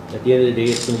 at the end of the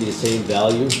day, it's going to be the same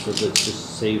value, so let's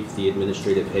just save the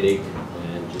administrative headache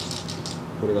and just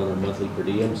put it on our monthly per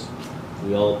diems.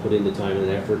 We all put in the time and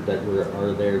effort that we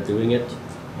are there doing it.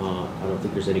 I don't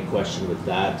think there's any question with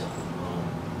that.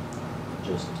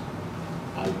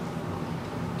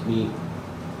 To me,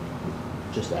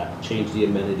 just change the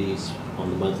amenities on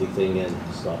the monthly thing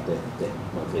and stop the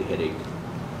monthly headache.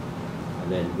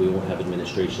 And then we won't have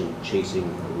administration chasing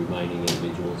or reminding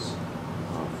individuals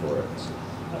for it. So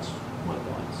that's my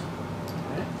thoughts.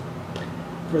 Okay.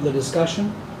 Further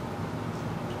discussion?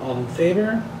 All in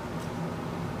favor?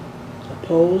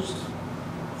 Opposed?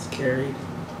 It's carried.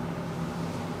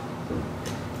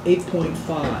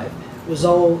 8.5,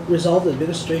 resolve the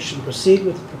administration proceed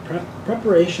with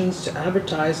preparations to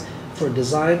advertise for a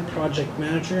design project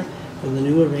manager for the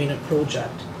new arena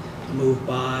project. Moved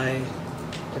by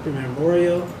Deputy Mayor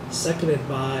Moriaux, seconded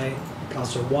by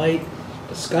Councillor Whyte.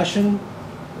 Discussion?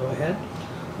 Go ahead.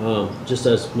 Just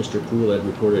as Mr. Poole had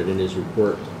reported in his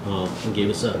report, and gave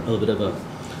us a little bit of a,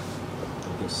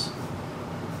 I guess,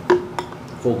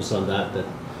 focus on that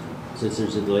since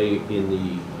there's a delay in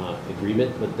the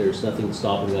agreement, but there's nothing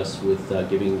stopping us with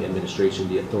giving administration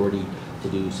the authority to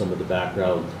do some of the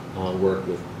background work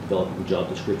with developing job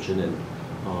description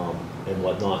and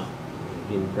whatnot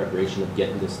in preparation of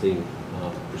getting this thing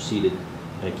proceeded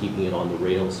and keeping it on the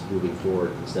rails moving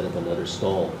forward instead of another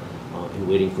stall and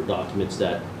waiting for documents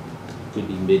that could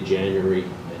be mid-January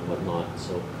and whatnot.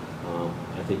 So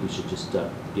I think we should just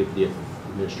give the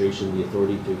administration the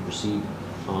authority to proceed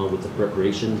with the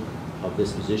preparation of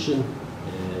this position,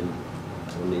 and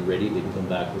when they're ready, they can come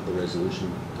back with the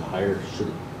resolution to hire should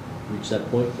it reach that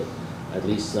point, but at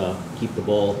least keep the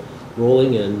ball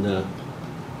rolling and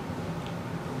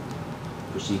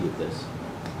proceed with this.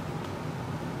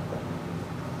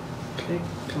 Okay,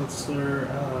 Councillor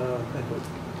Medwid.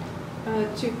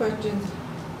 Two questions.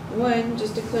 One,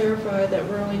 just to clarify that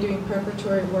we're only doing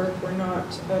preparatory work, we're not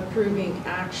approving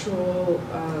actual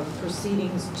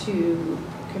proceedings to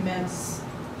commence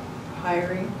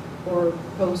hiring or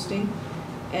posting.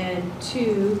 And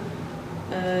two,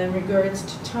 in regards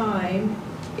to time,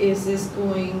 is this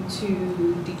going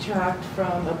to detract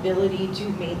from ability to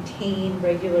maintain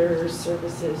regular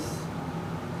services?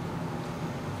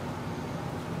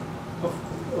 Of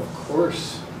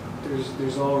course,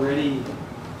 there's already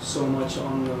so much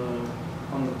on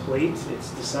the plate.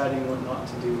 It's deciding what not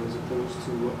to do as opposed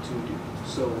to what to do.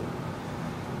 So,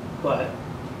 but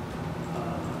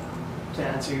to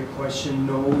answer your question,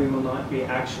 no, we will not be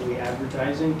actually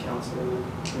advertising. Council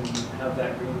can have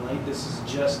that green light. This is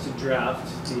just to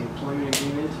draft the employment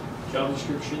agreement, job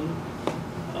description,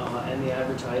 and the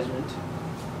advertisement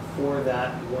for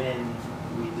that when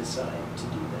we decide to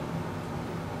do that.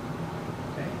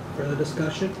 Further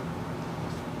discussion?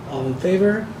 All in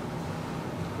favor?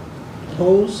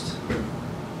 Opposed?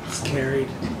 It's carried.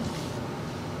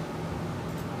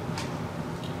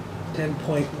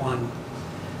 10.1.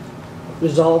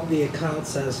 Resolve the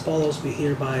accounts as follows be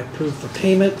hereby approved for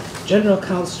payment. General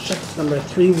accounts checks number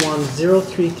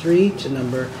 31033 to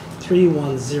number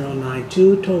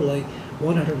 31092 totaling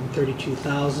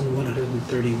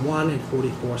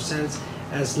 $132,131.44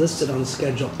 as listed on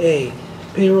Schedule A.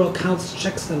 Payroll accounts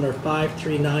checks number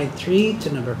 5393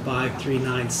 to number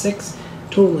 5396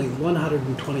 totaling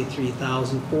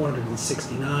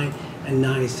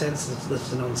 $123,469.90 as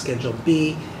listed on Schedule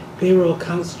B. Payroll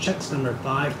accounts checks number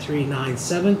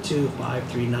 5397 to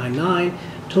 5399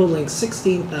 totaling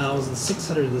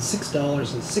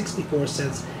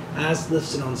 $16,606.64 as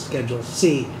listed on Schedule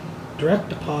C. Direct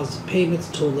deposit payments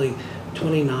totaling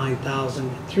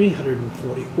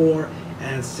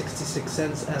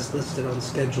 $29,344.66 as listed on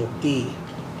Schedule D.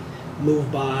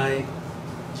 Moved by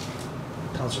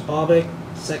Councillor Bobick,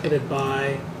 seconded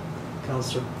by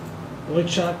Councillor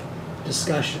Boychuk.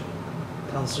 Discussion.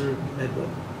 Councillor Medwid.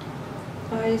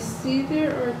 I see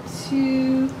there are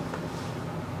two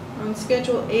on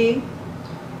Schedule A,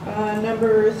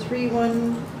 number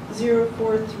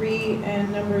 31043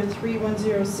 and number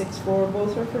 31064.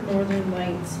 Both are for Northern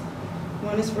Lights.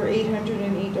 One is for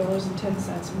 $808.10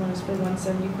 and one is for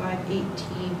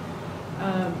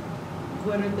 $175.18.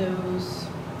 What are those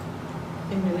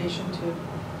in relation to?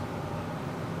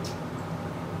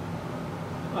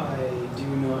 I do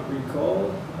not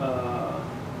recall.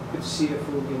 If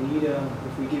CFO Gnida,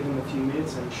 if we give him a few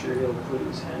minutes, I'm sure he'll put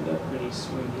his hand up when he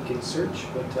can search,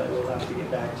 but I will have to get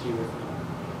back to you with him.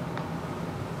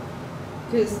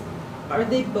 Because are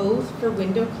they both for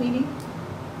window cleaning?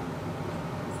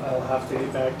 I'll have to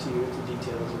get back to you with the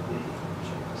details of the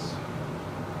checks.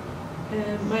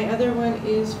 And my other one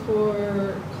is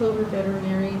for Clover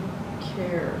Veterinary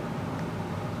Care.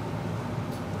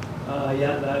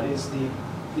 Yeah, that is the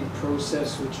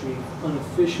process which we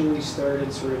unofficially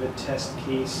started, sort of a test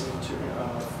case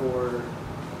for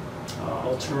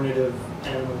alternative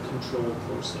animal control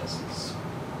processes.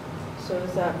 So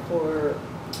is that for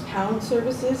pound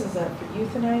services? Is that for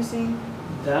euthanizing?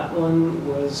 That one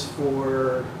was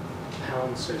for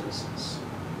pound services.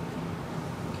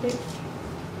 Okay.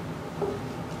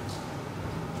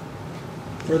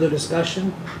 Further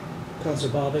discussion?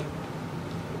 Councillor Bobick.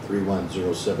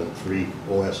 31073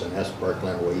 OS&S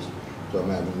Parkland Waste. So I'm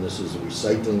having this is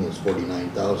recycling is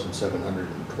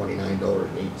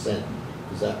 $49,729.08.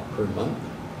 Is that per month?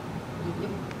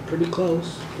 Pretty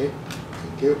close. Okay,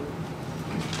 thank you.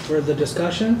 Further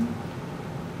discussion?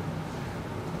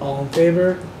 All in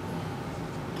favor?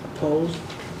 Opposed?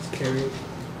 It's carried.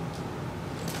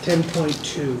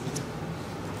 10.2.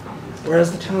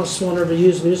 Whereas the town of Swan River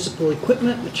used municipal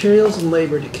equipment, materials, and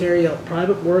labor to carry out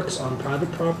private works on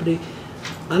private property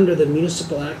under the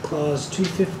Municipal Act Clause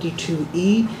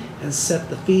 252E and set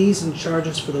the fees and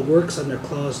charges for the works under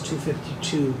Clause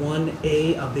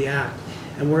 252(1)A of the Act.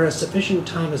 And whereas sufficient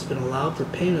time has been allowed for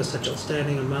payment of such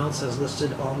outstanding amounts as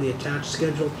listed on the attached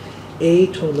Schedule A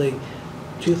totaling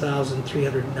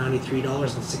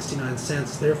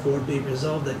 $2,393.69, therefore be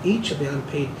resolved that each of the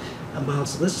unpaid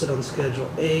amounts listed on Schedule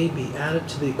A be added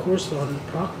to the corresponding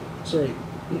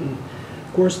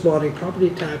property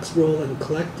tax roll and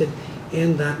collected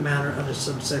in that manner under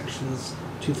subsections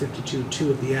 252(2)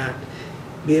 of the Act.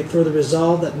 Be it further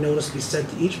resolved that notice be sent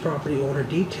to each property owner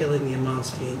detailing the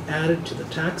amounts being added to the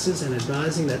taxes and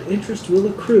advising that interest will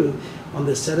accrue on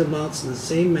the said amounts in the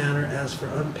same manner as for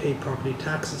unpaid property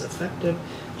taxes effective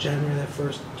January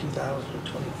 1st,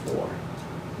 2024.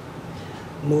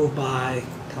 Moved by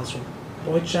Councillor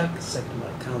Boychuk, seconded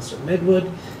by Councillor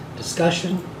Medwid.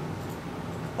 Discussion?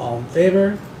 All in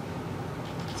favor?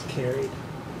 It's carried.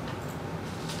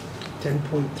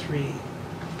 10.3.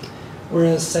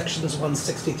 Whereas Sections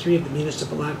 163 of the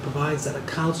Municipal Act provides that a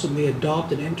council may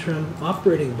adopt an interim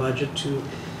operating budget to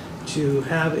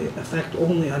have effect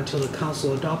only until the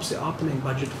council adopts the operating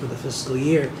budget for the fiscal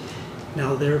year.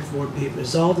 Now therefore be it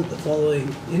resolved that the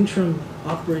following interim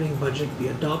operating budget be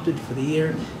adopted for the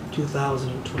year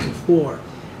 2024.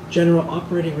 General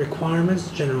operating requirements,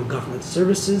 general government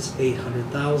services,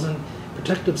 $800,000,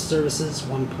 protective services,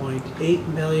 $1.8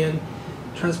 million,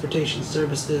 transportation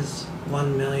services,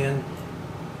 $1 million,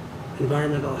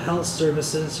 environmental health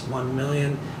services, $1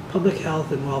 million, public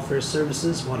health and welfare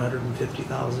services,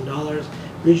 $150,000,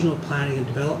 regional planning and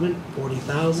development,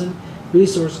 $40,000,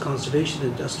 resource conservation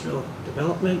and industrial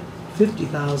development,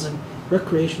 $50,000,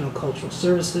 recreational cultural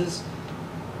services,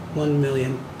 $1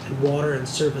 million, and water and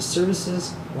service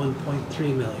services,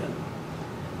 $1.3 million.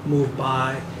 Moved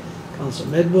by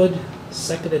Councillor Medwid,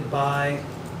 seconded by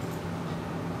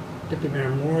Deputy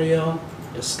Mayor Moriaux.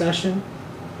 Discussion.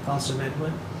 Councillor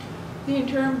Medwid. The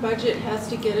interim budget has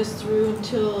to get us through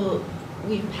until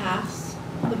we pass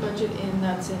the budget, and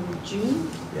that's in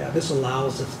June. Yeah, this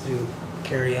allows us to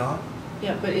carry on.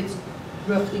 Yeah, but it's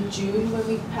roughly June when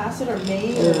we pass it, or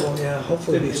May, Oh, yeah,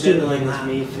 hopefully The we sooner deadline than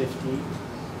is that. May 15th.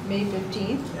 May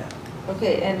 15th? Yeah.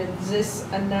 Okay, and is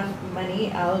this enough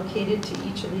money allocated to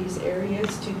each of these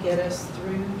areas to get us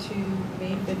through to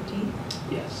May 15th?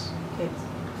 Yes. Okay,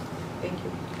 thank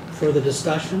you. Further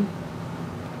discussion?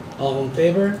 All in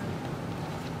favor?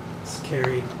 It's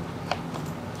carried.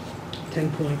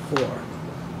 10.4.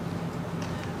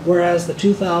 Whereas the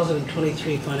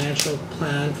 2023 financial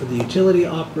plan for the utility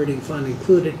operating fund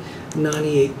included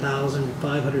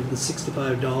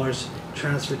 $98,565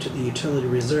 transferred to the utility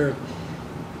reserve,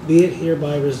 be it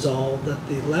hereby resolved that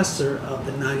the lesser of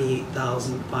the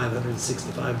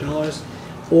 $98,565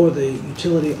 or the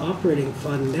utility operating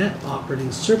fund net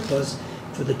operating surplus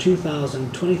for the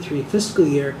 2023 fiscal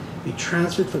year be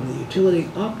transferred from the utility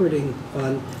operating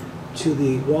fund to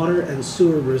the water and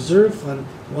sewer reserve fund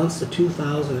once the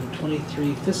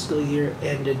 2023 fiscal year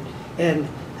end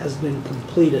has been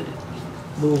completed.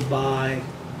 Moved by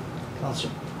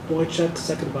Councillor Boychuk,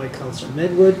 seconded by Councillor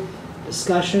Medwid.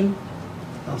 Discussion.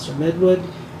 Councillor Medwid.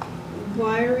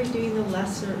 Why are we doing the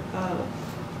lesser of?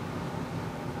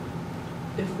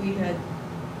 If we had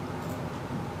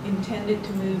intended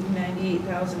to move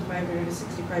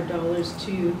 $98,565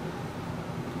 to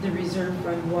the reserve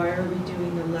fund, why are we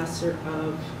doing the lesser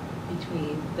of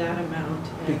between that amount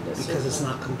and the surplus? Because it's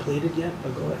not completed yet,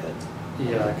 but go ahead.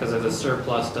 Yeah, because if the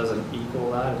surplus doesn't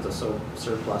equal that, if the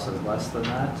surplus is less than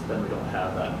that, then we don't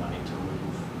have that money to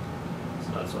move.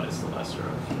 So that's why it's the lesser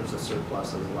of. If the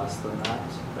surplus is less than that,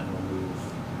 then we'll move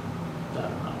that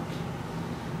amount.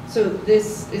 So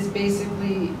this is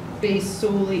basically based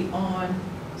solely on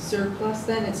surplus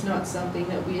then? It's not something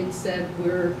that we had said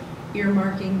we're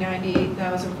earmarking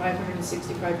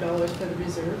 $98,565 for the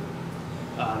reserve?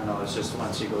 No, it's just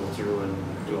once you go through and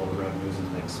do all the revenues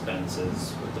and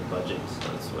expenses with the budget,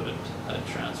 that's what it had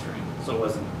transferring. So it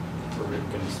wasn't, we're going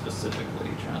to specifically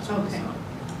transfer this Okay. out.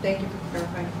 Thank you for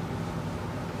clarifying.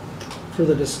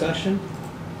 Further discussion?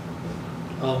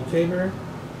 All in favor?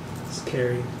 It's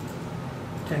carried.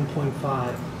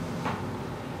 10.5.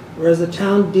 Whereas the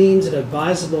town deems it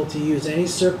advisable to use any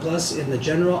surplus in the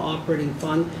general operating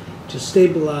fund to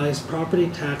stabilize property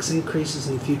tax increases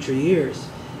in future years,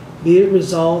 be it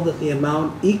resolved that the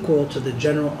amount equal to the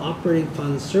general operating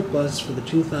fund surplus for the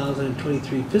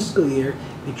 2023 fiscal year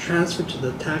be transferred to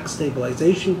the tax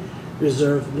stabilization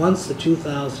reserve once the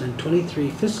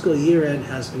 2023 fiscal year end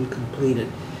has been completed.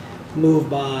 Moved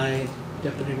by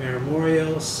Deputy Mayor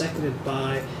Moriaux, seconded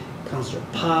by Councillor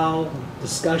Powell.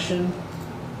 Discussion.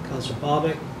 Councillor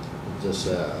Bobick. Is this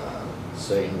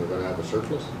saying we're gonna have a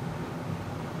surplus?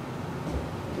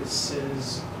 This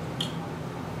says,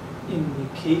 in the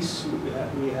case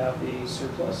we have a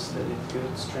surplus, that it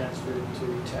gets transferred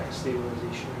to tax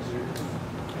stabilization reserve.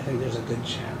 I think there's a good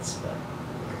chance,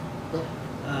 but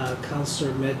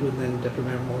Councillor Medwid, then Deputy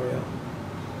Mayor Moriaux.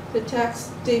 The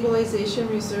tax stabilization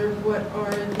reserve, what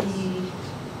are the,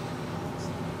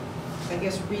 I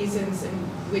guess, reasons in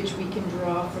which we can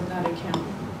draw from that account?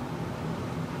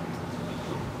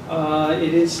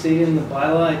 It is stated in the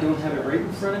bylaw, I don't have it right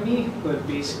in front of me, but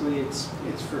basically it's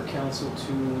for council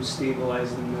to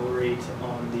stabilize the mill rate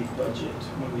on the budget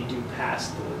when we do pass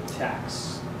the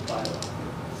tax bylaw.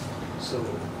 So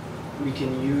we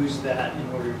can use that in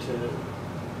order to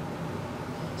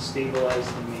stabilize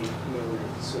the mill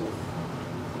rate. So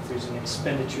if there's an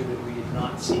expenditure that we did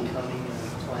not see coming in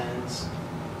our plans,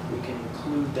 we can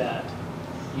include that,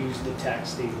 use the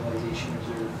tax stabilization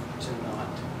reserve to not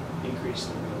increase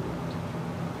the mill rate.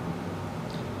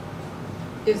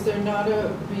 Is there not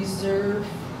a reserve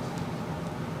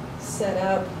set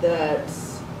up that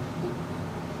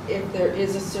if there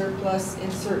is a surplus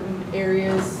in certain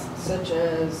areas such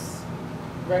as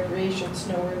recreation,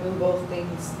 snow removal,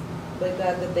 things like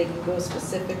that, that they can go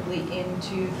specifically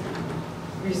into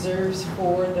reserves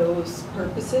for those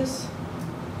purposes?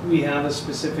 We have a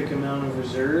specific amount of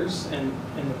reserves, and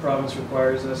the province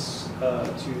requires us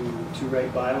to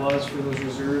write bylaws for those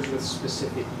reserves with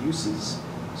specific uses.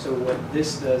 So what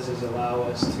this does is allow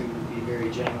us to be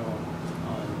very general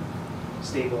on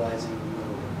stabilizing the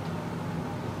mill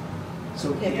rate. So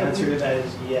Okay, the answer to that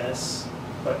is yes,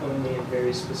 but only in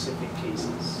very specific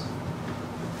cases.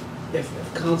 If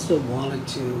council wanted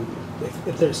to,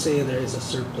 if they're saying there is a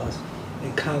surplus,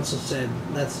 and council said,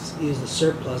 let's use the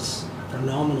surplus a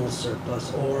nominal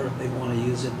surplus, or if they want to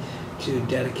use it to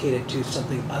dedicate it to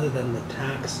something other than the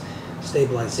tax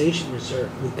stabilization reserve,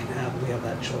 we have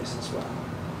that choice as well.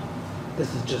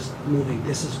 This is just moving,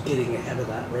 this is getting ahead of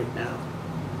that right now.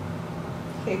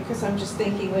 Okay, because I'm just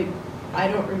thinking, like, I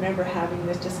don't remember having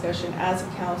this discussion as a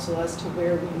council as to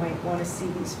where we might want to see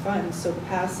these funds. So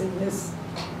passing this,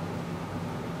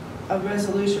 a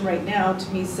resolution right now,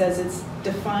 to me says it's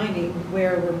defining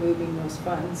where we're moving those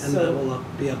funds. And So that will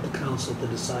be up to council to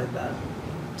decide that.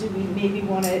 do we maybe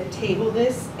want to table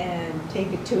this and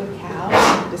take it to account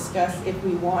and discuss if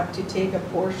we want to take a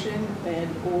portion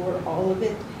or all of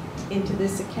it into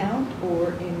this account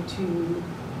or into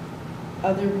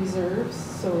other reserves,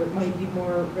 so it might be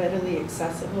more readily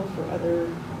accessible for other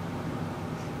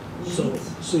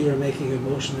needs? So you're making a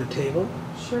motion to table?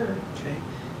 Sure. Okay.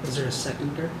 Is there a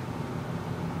seconder?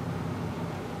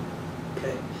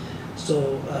 Okay.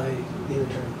 So, your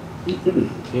turn.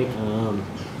 Okay,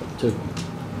 to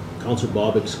Councillor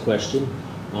Bobick's question,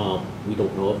 we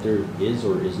don't know if there is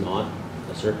or is not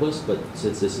a surplus, but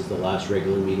since this is the last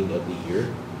regular meeting of the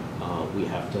year, we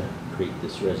have to create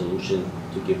this resolution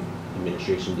to give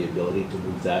administration the ability to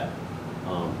move that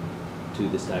to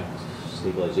this tax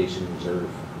stabilization reserve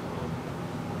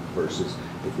versus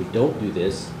if we don't do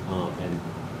this and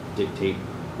dictate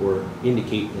or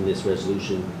indicate in this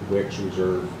resolution which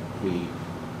reserve we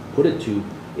put it to,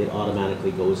 it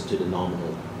automatically goes to the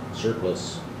nominal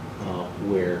surplus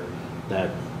where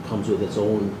that comes with its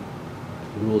own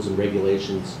rules and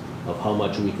regulations of how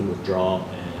much we can withdraw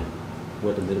and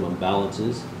what the minimum balance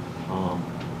is.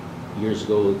 Years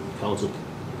ago, council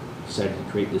decided to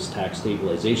create this tax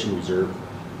stabilization reserve,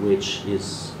 which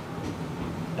is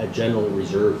a general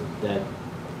reserve that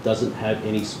doesn't have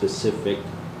any specific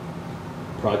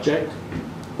project,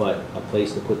 but a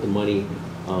place to put the money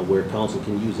where council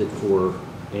can use it for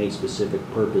any specific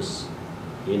purpose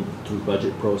through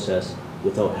budget process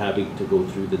without having to go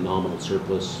through the nominal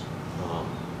surplus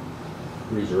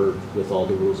reserve with all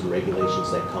the rules and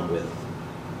regulations that come with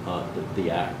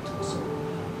the act.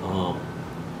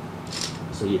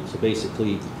 So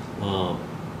basically,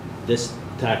 this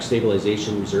tax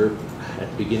stabilization reserve at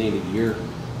the beginning of the year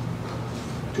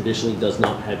traditionally does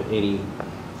not have any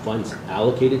funds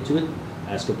allocated to it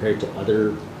as compared to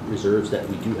other reserves that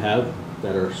we do have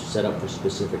that are set up for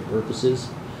specific purposes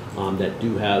that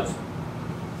do have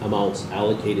amounts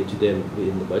allocated to them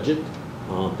in the budget.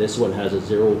 This one has a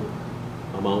zero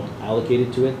amount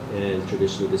allocated to it, and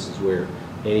traditionally this is where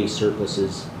any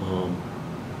surpluses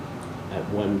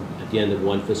at the end of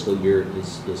one fiscal year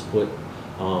is put.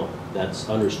 That's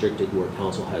unrestricted, where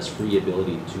council has free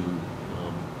ability to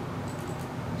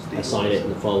assign it in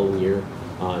the following year.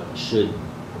 Should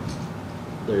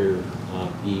there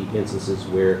be instances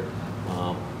where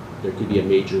there could be a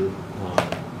major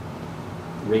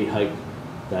rate hike,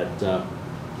 that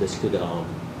this could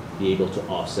be able to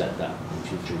offset that in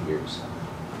future years.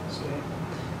 Okay.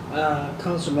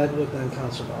 Councillor Medwid, then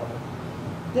Councillor Bobick.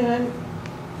 Then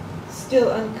I'm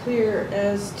still unclear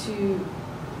as to,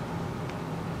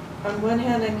 on one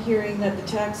hand, I'm hearing that the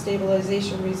tax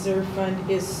stabilization reserve fund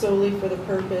is solely for the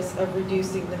purpose of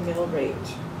reducing the mill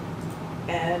rate.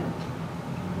 And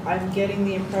I'm getting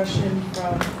the impression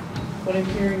from what I'm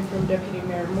hearing from Deputy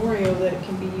Mayor Moriaux that it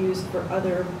can be used for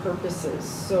other purposes.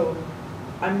 So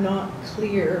I'm not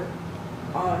clear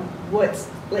on what's,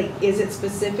 like, is it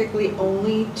specifically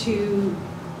only to?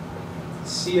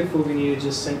 CFO Gnida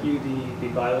just sent you the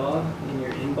bylaw in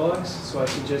your inbox, so I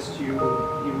suggest you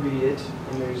read it.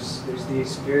 And there's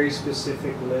these very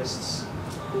specific lists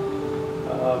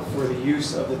for the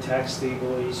use of the tax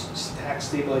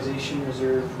stabilization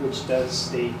reserve, which does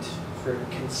state for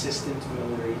consistent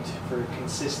mill rate, for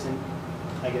consistent,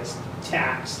 I guess,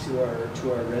 tax to our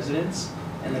residents,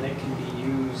 and then it can be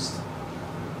used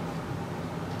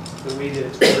the way that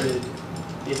it's worded.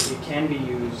 It can be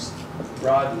used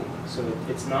broadly, so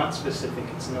it's not specific.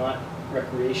 It's not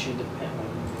recreation dependent,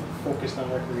 focused on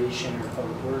recreation or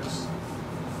public works.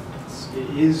 It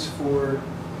is for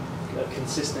a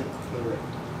consistent mill rate.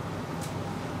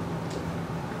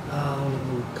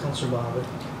 Councillor Bobick.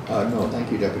 No, thank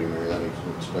you, Deputy Mayor. That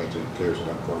explains it, clears it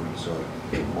up for me. So I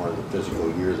think more of the physical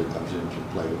year that comes into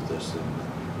play with this than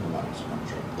the money. So I'm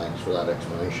sure. Thanks for that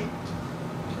explanation.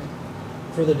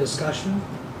 Further discussion?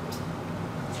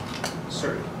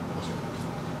 Sorry.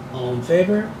 All in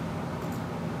favor?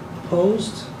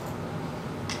 Opposed?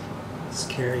 It's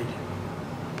carried.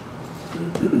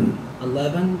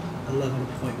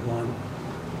 11.1.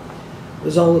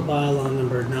 Resolved bylaw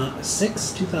number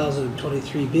 6,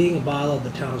 2023, being a bylaw of the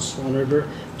town of Swan River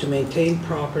to maintain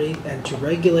property and to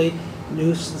regulate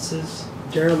nuisances,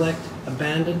 derelict,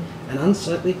 abandoned and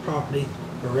unsightly property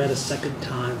are read a second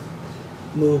time.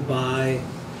 Moved by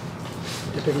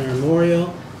Deputy Mayor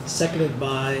Moriaux, seconded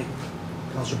by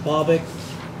Councillor Bobick.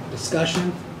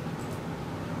 Discussion?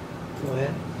 Go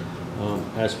ahead.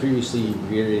 As previously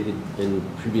reiterated in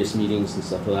previous meetings and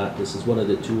stuff like that, this is one of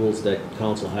the tools that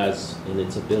council has in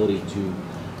its ability to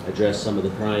address some of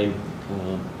the crime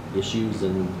issues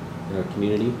in our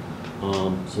community.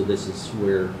 So this is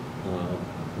where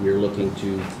we're looking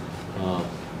to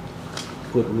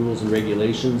put rules and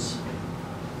regulations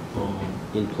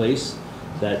in place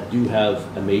that do have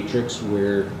a matrix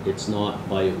where it's not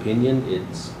by opinion,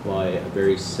 it's by a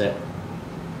very set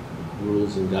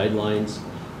rules and guidelines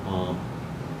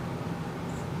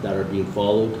that are being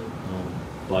followed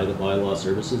by the bylaw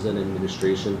services and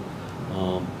administration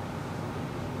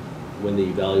when they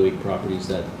evaluate properties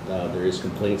that there is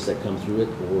complaints that come through it,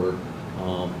 or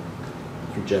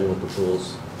through general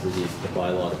patrols through the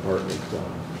bylaw department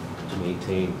to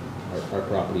maintain our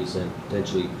properties and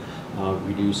potentially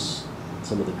reduce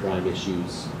some of the crime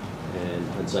issues and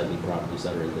unsightly properties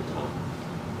that are in the town.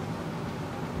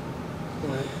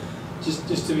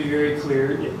 Just to be very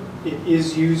clear, it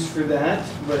is used for that,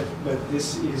 but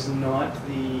this is not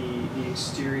the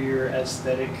exterior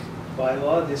aesthetic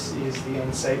bylaw. This is the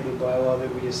unsightly bylaw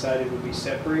that we decided would be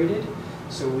separated.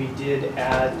 So we did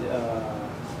add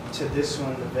to this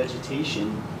one the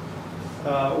vegetation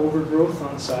overgrowth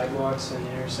on sidewalks and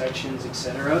intersections,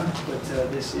 etc. But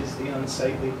this is the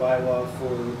unsightly bylaw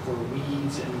for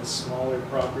weeds and the smaller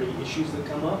property issues that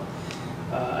come up.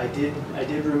 I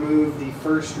did remove the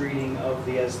first reading of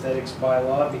the aesthetics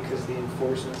bylaw because the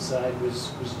enforcement side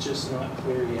was just not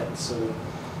clear yet. So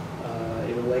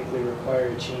it'll likely require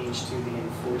a change to the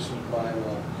enforcement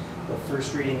bylaw. The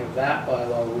first reading of that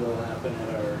bylaw will happen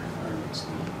at our next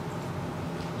meeting.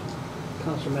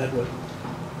 Councillor Medwid.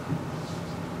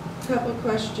 Couple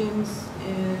questions,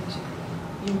 and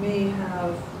you may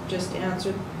have just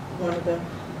answered one of them.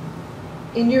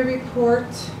 In your report,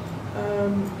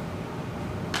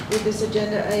 with this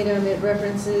agenda item, it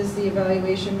references the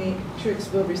evaluation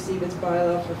matrix will receive its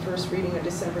bylaw for first reading on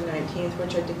December 19th,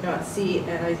 which I did not see,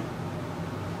 and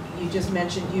you just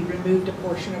mentioned you removed a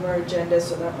portion of our agenda,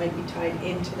 so that might be tied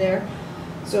into there.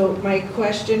 So my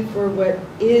question for what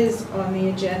is on the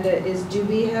agenda is, do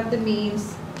we have the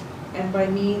means, and by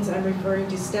means I'm referring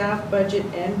to staff, budget,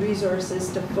 and resources,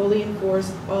 to fully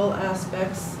enforce all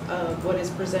aspects of what is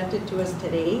presented to us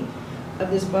today of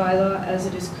this bylaw as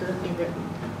it is currently written?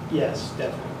 Yes,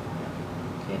 definitely.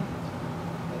 Okay.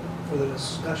 Further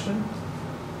discussion?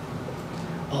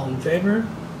 All in favor?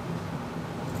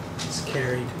 It's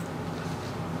carried.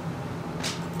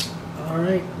 All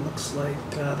right, looks like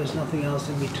there's nothing else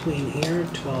in between here,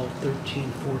 12,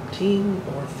 13, 14,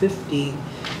 or 15.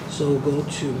 So we'll go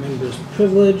to members'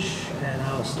 privilege, and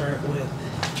I'll start with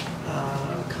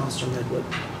Councillor Medwid.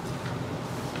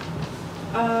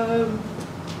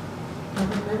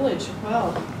 Member privilege,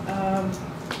 well,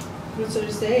 what's there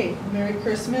to say? Merry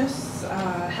Christmas,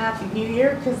 Happy New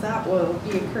Year, because that will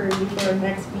be occurring before our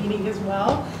next meeting as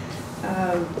well.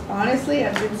 Honestly,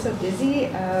 I've been so busy.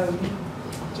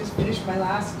 Just finished my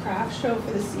last craft show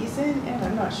for the season, and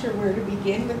I'm not sure where to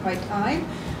begin with my time.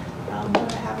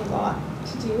 But I have a lot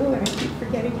to do, and I keep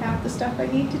forgetting half the stuff I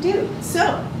need to do.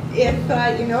 So,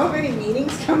 if you know of any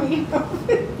meetings coming up,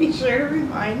 be sure to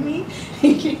remind me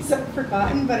in case I've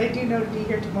forgotten. But I do know to be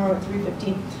here tomorrow at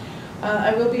 3:15.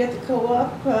 I will be at the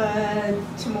co-op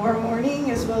tomorrow morning,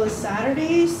 as well as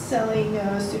Saturdays, selling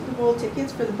Super Bowl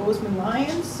tickets for the Bozeman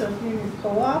Lions. So if you're in your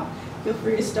co-op, feel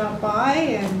free to stop by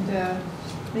and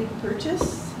make a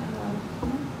purchase.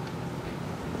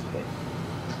 Okay.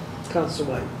 Councillor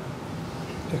Whyte.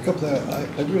 A couple of,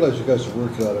 I realize you guys are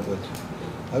working on it,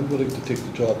 but I'm willing to take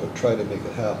the job and try to make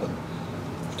it happen.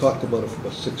 We've talked about it for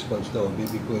about 6 months now,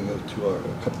 maybe going out to a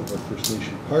couple of our First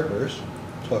Nation partners,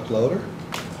 talk louder,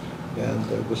 and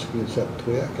Whiskey and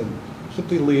Sapatoyak, and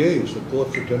simply liaise and go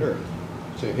out for dinner.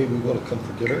 Say, hey, we want to come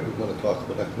for dinner, we want to talk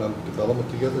about economic development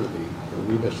together.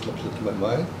 The arena slips into my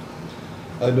mind.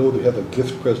 I know they have a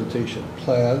gift presentation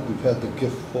planned. We've had the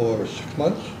gift for 6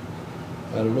 months.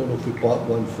 I don't know if we bought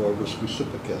one for a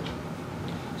recipient.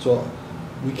 So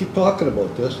we keep talking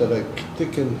about this, and I keep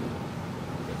thinking,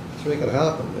 let's make it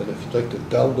happen. And if you'd like to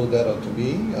download that onto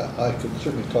me, I could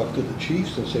certainly talk to the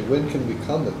chiefs and say, when can we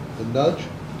come, and nudge.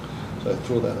 So I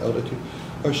throw that out at you.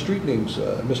 Our street names,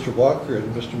 Mr. Walker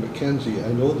and Mr. McKenzie,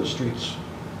 I know the streets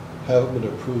haven't been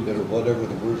approved or whatever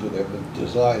the words are, they have been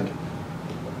designed.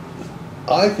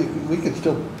 I think we can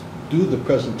still do the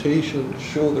presentation,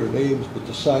 show their names, put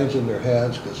the signs in their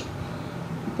hands, because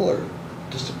people are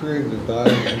disappearing, they're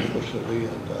dying, unfortunately,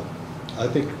 and I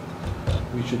think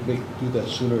we should do that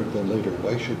sooner than later.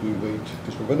 Why should we wait?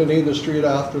 Because we're going to name the street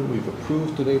after them. We've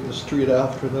approved to name the street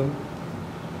after them.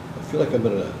 I feel like I'm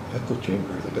in an echo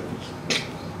chamber.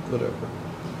 Whatever.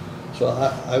 So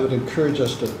I would encourage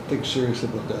us to think seriously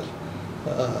about that.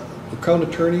 The Crown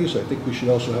attorneys, I think we should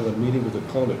also have a meeting with the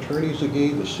Crown attorneys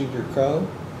again, the senior Crown.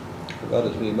 I forgot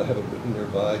his name, I have it written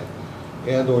nearby.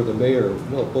 And or the mayor,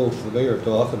 no, both, the mayor to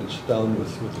often sit down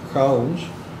with the Crowns,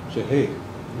 say, hey,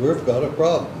 we've got a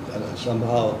problem. And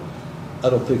somehow, I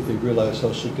don't think they realize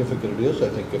how significant it is. I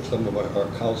think if some of our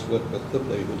council went with them,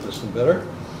 they would listen better.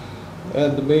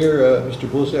 And the mayor, Mr.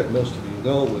 Bushie, most of you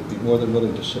know, would be more than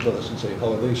willing to sit with us and say,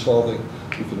 how are they solving?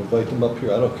 We can invite them up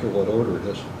here. I don't care what order it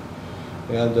is.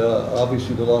 And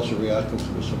obviously the loss of Ray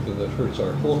Atkinson was something that hurts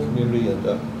our whole community and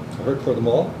hurt for them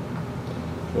all.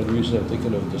 One reason I'm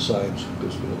thinking of the signs,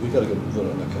 because we got to get moving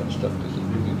on that kind of stuff because it's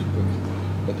moving too quick.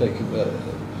 And thank you,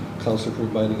 Councillor, for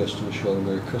reminding us to wish you all a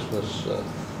Merry Christmas.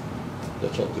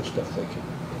 That's all good stuff. Thank you.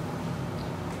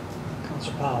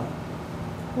 Councillor Powell.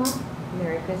 Well,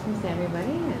 Merry Christmas to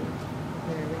everybody, and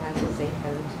whoever has a safe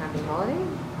and happy holiday.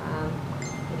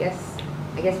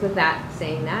 I guess with that,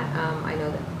 saying that, I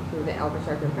know that through the Albert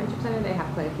Sharpen Friendship Center, they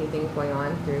have quite a few things going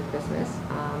on through Christmas,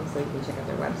 so you can check out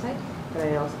their website. But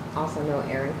I also know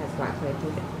Erin has got quite a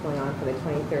few things going on for the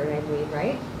 23rd, I believe,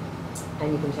 right?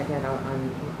 And you can check that out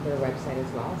on their website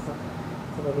as well. So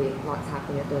there'll be lots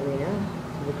happening at the arena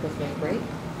through the Christmas break.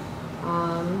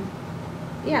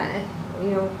 Yeah,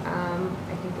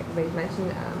 I think everybody's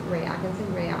mentioned Ray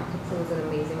Atkinson. Ray Atkinson was an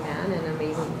amazing man and an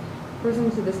amazing person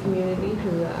to this community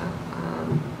who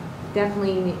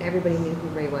definitely everybody knew who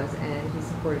Ray was, and he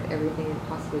supported everything that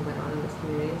possibly went on in this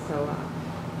community. So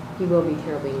he will be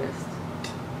terribly missed.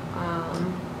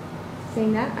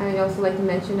 Saying that, I'd also like to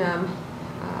mention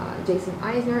Jason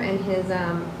Eisner and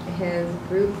his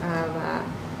group of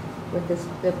with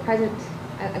the present.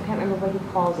 I can't remember what he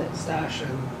calls it. Stash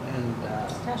and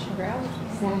grab.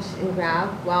 Stash and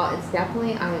grab. Well, it's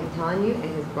definitely, I'm telling you, it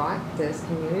has brought this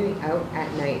community out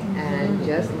at night and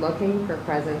just looking for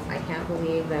presents. I can't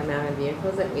believe the amount of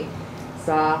vehicles that we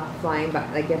saw flying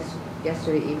by, like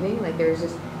yesterday evening. Like there's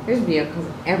vehicles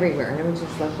everywhere, and it would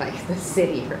just look like the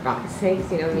city, for God's sakes,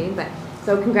 you know what I mean? But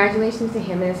so congratulations to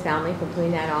him and his family for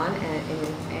putting that on,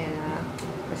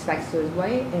 and respects to his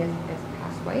wife and his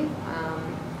past wife.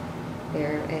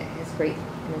 It's great,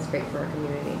 and it's great for our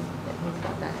community that he's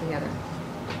got that together.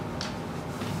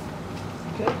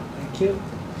 Okay, thank you.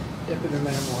 Deputy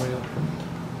Mayor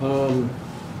Moriaux.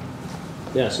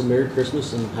 Yeah, so Merry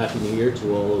Christmas and Happy New Year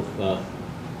to all of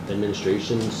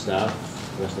administration, staff,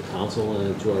 the rest of the council,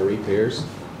 and to our ratepayers.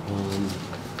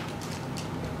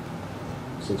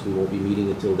 Since we won't be meeting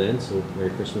until then, so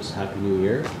Merry Christmas, Happy New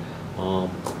Year.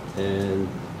 And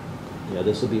yeah,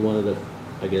 this will be one of the,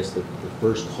 I guess, the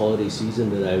first holiday season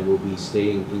that I will be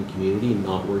staying in community,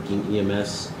 not working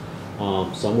EMS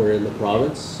somewhere in the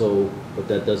province. So, but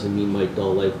that doesn't mean my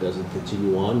dull life doesn't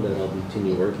continue on, that I'll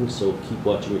continue working. So keep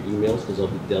watching your emails, because I'll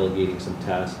be delegating some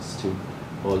tasks to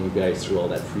all you guys through all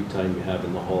that free time you have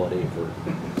in the holiday for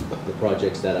the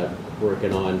projects that I'm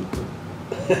working on.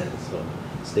 So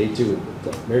stay tuned.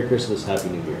 Merry Christmas, Happy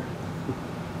New Year.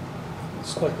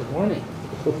 It's quite the morning.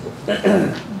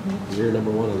 You're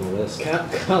number one on the list.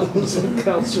 Councillor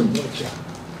Boychuk.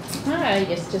 I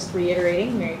guess just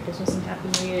reiterating, Merry Christmas and Happy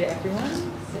New Year to everyone. As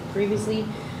said previously,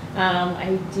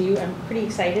 I'm pretty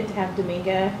excited to have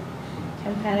Dominga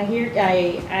Campana here.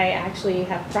 I actually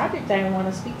have a project I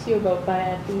want to speak to you about by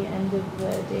at the end of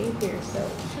the day here. So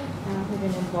we're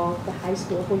going to involve the high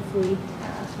school hopefully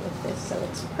with this. So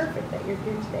it's perfect that you're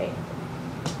here today.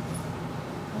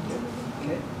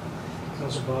 Okay.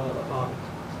 Councillor Bobick.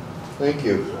 Thank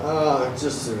you.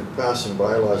 Just passing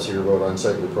bylaws here about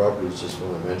unsightly properties, just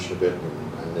want to mention a bit,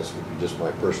 and this would be just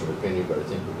my personal opinion, but I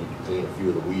think we need to clean a few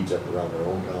of the weeds up around our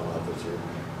own town office here.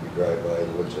 We drive by, it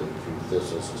looks like a few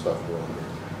thistles and stuff going on here.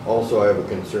 Also, I have a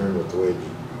concern with the way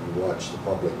you watch the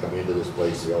public come into this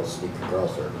place. They all sneak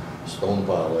across our stone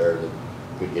pile there that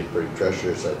could get pretty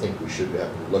treacherous. I think we should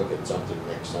have to look at something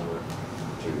next summer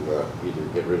to either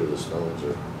get rid of the stones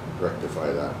or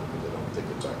rectify that, because I don't think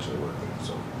it's actually working.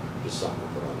 So just something to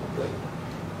put on the plate.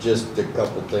 Just a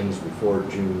couple things before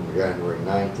January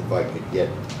 9th, if I could get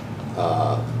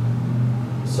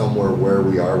somewhere where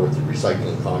we are with the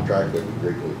recycling contract, that would be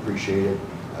greatly appreciated.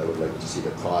 I would like to see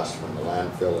the cost from the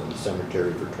landfill and the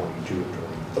cemetery for 22 and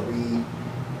 23.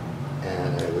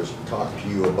 And I was talking to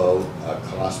you about a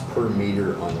cost per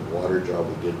meter on the water job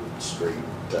we did straight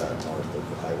north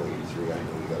of Highway 83. I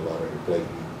know you got a lot on your plate,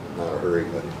 not a hurry,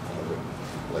 but I would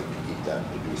like to keep that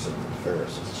to do some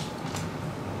comparisons.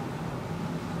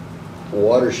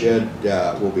 Watershed,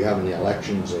 we'll be having the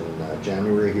elections in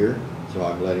January here, so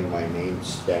I'm letting my name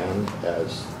stand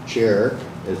as chair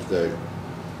if the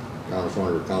Council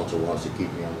or Council wants to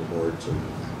keep me on the board, so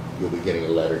you'll be getting a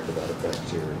letter to that effect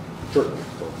here shortly.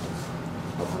 So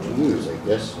up to you, I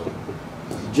guess. So,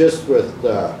 just with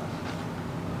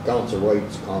Councillor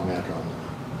Whyte's comment on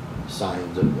the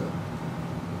signs of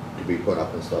to be put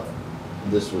up and stuff,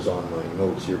 this was on my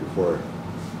notes here before.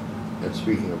 And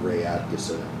speaking of Ray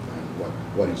Atkinson and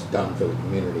what he's done for the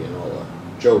community and all the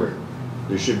children,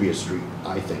 there should be a street.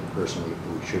 I think personally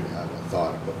we should have a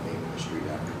thought about naming a street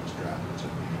after his draft.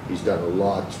 He's done a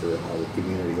lot for all the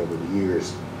community over the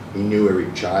years. He knew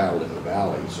every child in the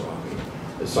valley, so I mean,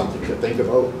 it's something to think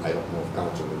about. I don't know if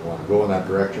council would want to go in that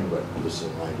direction, but this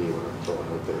is an idea we're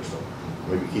throwing out there. So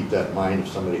maybe keep that in mind if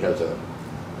somebody has a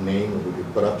name that we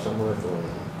could put up somewhere for an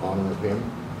honor of him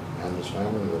and his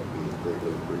family, that would be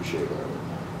greatly appreciated.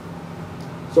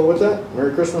 So with that,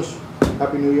 Merry Christmas,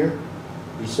 Happy New Year,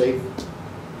 be safe.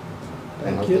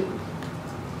 Thank you.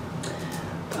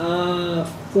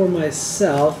 For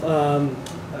myself,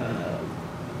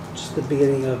 just the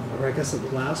beginning of, or I guess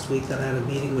last week, that I had a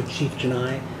meeting with Chief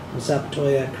Janai from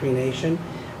Sapatoya Cree Nation.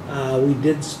 We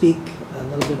did speak a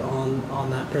little bit on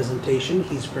that presentation.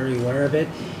 He's very aware of it.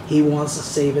 He wants to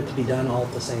save it to be done all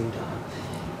at the same time,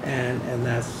 and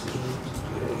that's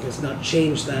he has not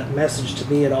changed that message to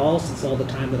me at all since all the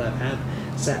time that I've had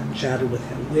sat and chatted with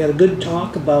him. We had a good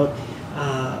talk about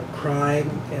crime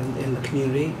in the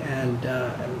community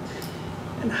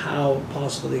and how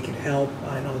possibly they can help.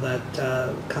 I know that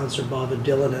Councillor Bob and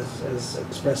Dylan has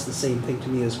expressed the same thing to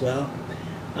me as well.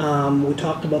 We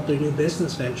talked about their new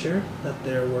business venture that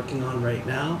they're working on right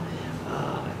now.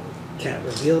 Can't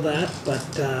reveal that, but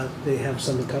they have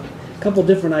a couple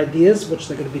different ideas which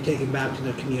they're going to be taking back to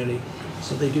their community.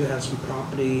 So they do have some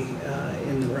property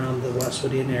in around the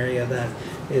Westwoodian area that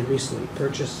they had recently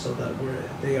purchased, so that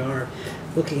they are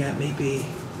looking at maybe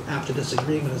after this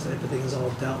agreement, as everything is all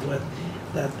dealt with,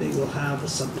 that they will have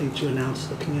something to announce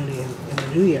to the community in the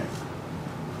new year.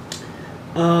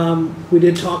 We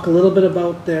did talk a little bit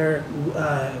about their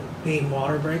main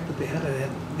water break that they had.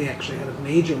 They actually had a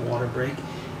major water break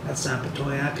at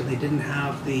Sapatoyak, and they didn't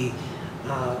have the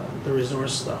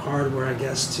resource, the hardware, I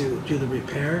guess, to do the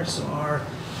repair. So our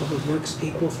public works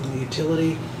people from the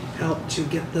utility helped to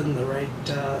get them the right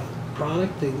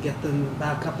product and get them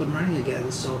back up and running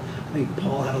again. So I think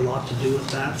Paul had a lot to do with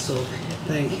that. So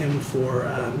thank him for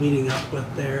meeting up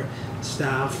with their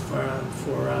staff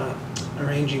for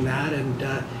arranging that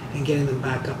and getting them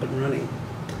back up and running.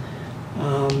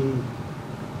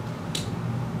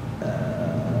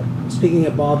 Speaking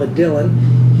of Bob and Dylan,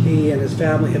 he and his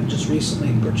family have just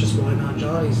recently purchased Why Not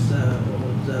Johnny's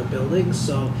old building.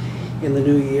 So in the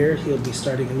new year, he'll be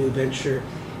starting a new venture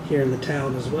here in the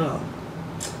town as well.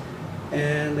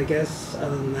 And I guess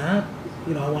other than that,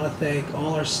 I want to thank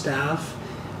all our staff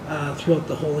throughout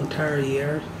the whole entire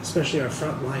year, especially our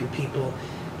frontline people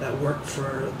that work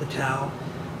for the town,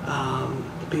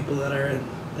 the people that are in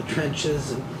the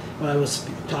trenches. And when I was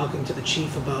talking to the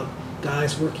chief about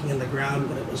guys working in the ground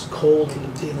when it was cold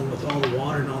and dealing with all the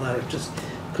water and all that, I just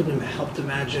couldn't have helped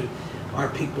imagine our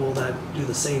people that do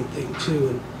the same thing too.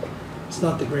 And it's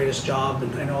not the greatest job,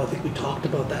 and I think we talked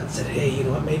about that and said, hey, you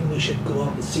know what, maybe we should go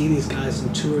out and see these guys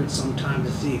and tour it sometime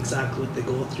to see exactly what they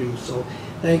go through. So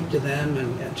thank to them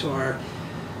and to our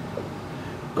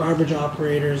garbage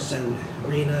operators and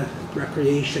arena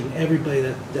recreation, everybody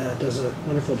that does a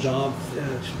wonderful job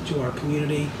to our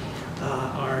community,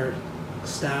 our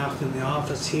staff in the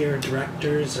office here,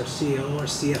 directors, our CEO, our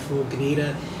CFO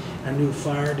Gnida, our new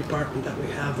fire department that we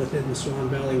have within the Swan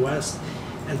Valley West,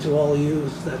 and to all of you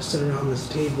that sit around this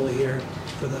table here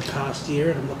for the past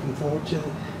year. And I'm looking forward to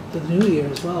the new year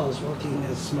as well, as working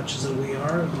as much as we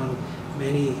are on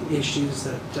many issues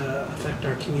that affect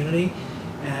our community,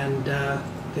 and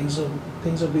things are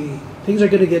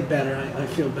going to get better. I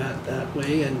feel that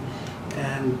way, and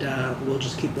we'll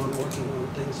just keep on working on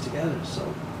things together.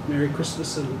 So Merry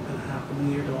Christmas and a Happy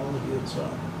New Year to all of you as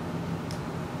well.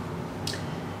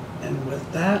 And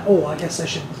with that, I guess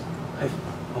I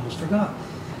almost forgot.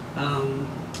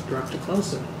 Director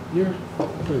Clouson, your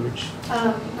privilege.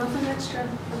 Nothing extra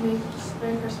for me, just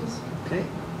Merry Christmas. Okay.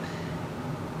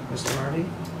 Mr. Harvey?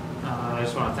 I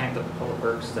just want to thank the public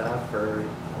works staff for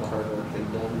all the hard work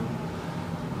they've done.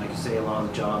 Like you say, a lot of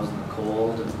the jobs in the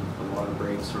cold and the water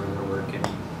breaks where they're working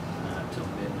till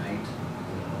midnight.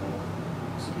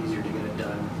 It's easier to get it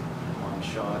done in one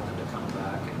shot than to come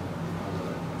back and have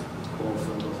the pool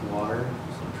filled with water.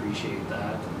 So appreciate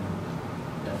that. And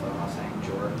definitely want to thank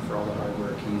Jordan for all the hard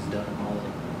work he's done, all the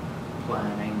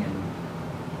planning and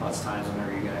lots of times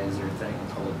whenever you guys are thanking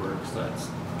Public Works, that's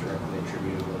directly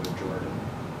attributable to Jordan.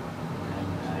 And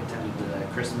I attended the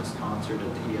Christmas concert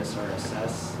at the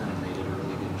ESRSS, and they did a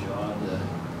really good job. The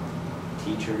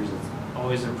teachers, it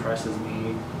always impresses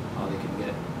me how they can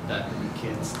get that many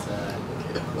kids to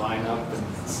line up and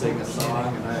sing a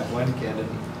song. And I have one kid, and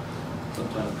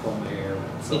sometimes pull my hair.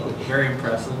 So very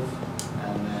impressive.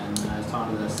 And then I was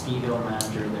talking to the ski hill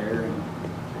manager there, and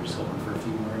we're just hoping for a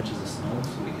few more inches of snow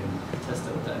so we can test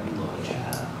out that new lodge.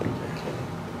 Yeah. Okay.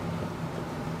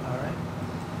 All right.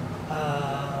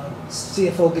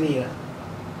 CFO Gnida.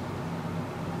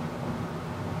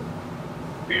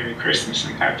 Merry Christmas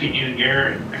and Happy New Year,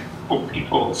 and I hope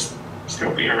people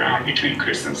still be around between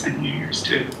Christmas and New Year's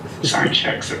to sign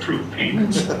checks, approve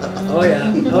payments. Oh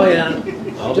yeah, oh yeah.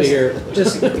 I'll be here.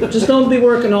 Just don't be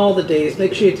working all the days.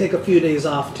 Make sure you take a few days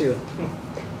off too.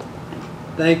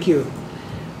 Thank you.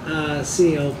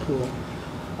 CEO Poole.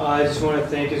 I just want to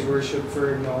thank His Worship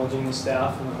for acknowledging the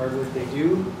staff and the hard work they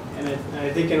do. And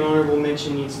I think an honorable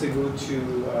mention needs to go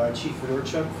to Chief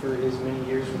Boychuk for his many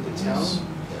years with the town.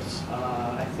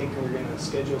 I think we're going to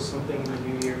schedule something in the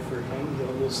new year for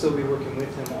him. We'll still be working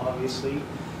with him, obviously.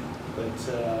 But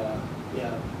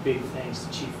yeah, big thanks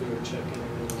to Chief Boychuk and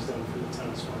everything he's done for the town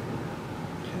of Swan.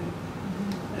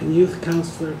 Okay. And Youth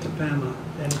Councillor Kapama,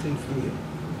 anything from you?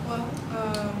 Well,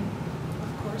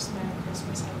 of course, Merry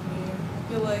Christmas, Happy New Year. I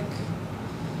feel like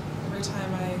every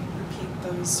time I repeat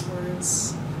those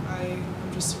words, I'm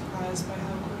just surprised by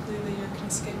how quickly the year can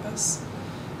escape us.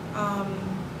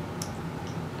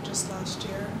 Just last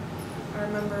year, I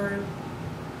remember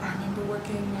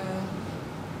working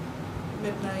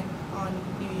midnight on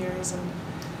New Year's,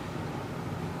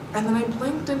 and then I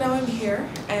blinked and now I'm here,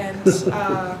 and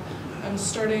I'm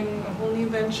starting a whole new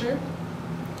venture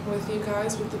with you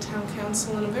guys, with the town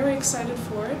council, and I'm very excited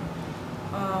for it.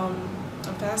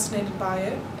 I'm fascinated by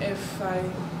it,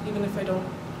 even if I don't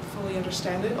fully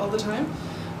understand it all the time,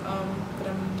 but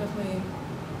I'm definitely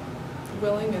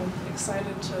willing and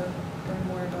excited to learn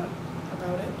more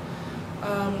about it.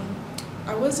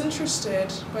 I was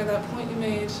interested by that point you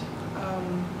made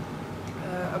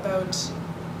about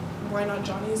why not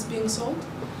Johnny's being sold,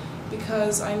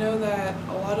 because I know that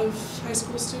a lot of high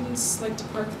school students like to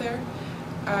park there,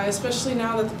 especially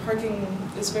now that the parking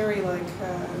is very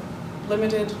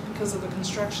limited because of the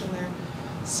construction there.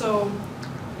 So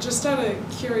just out of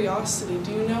curiosity,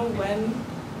 do you know when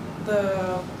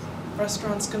the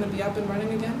restaurant's going to be up and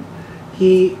running again?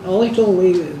 All he told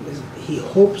me is he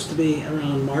hopes to be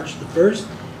around March the 1st,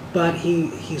 but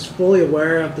he's fully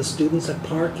aware of the students that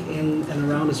park in and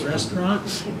around his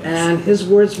restaurant, and his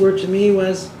words were to me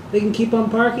was, they can keep on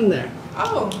parking there.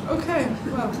 Oh, okay,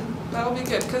 well, that'll be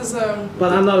good, because...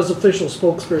 but I'm not his official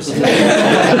spokesperson.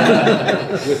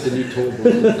 With the new toll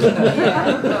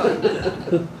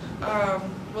booth.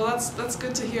 Well, that's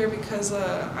good to hear, because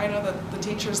I know that the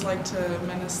teachers like to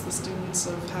menace the students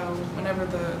of how whenever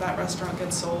that restaurant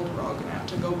gets sold, we're all going to have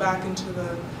to go back into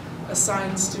the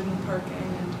assigned student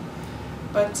parking.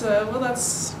 But well,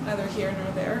 that's neither here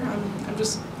nor there. I'm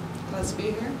just glad to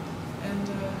be here, and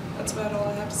that's about all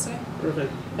I have to say.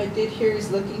 Perfect. I did hear he's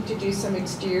looking to do some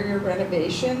exterior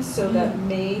renovations, so that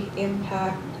may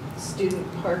impact student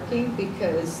parking,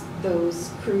 because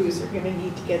those crews are going to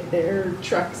need to get their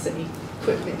trucks and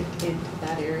equipment into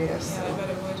that area. So yeah, I bet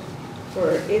it would.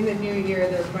 For in the new year,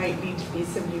 there might need to be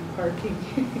some new parking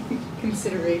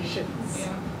considerations.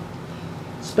 Yeah.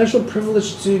 Special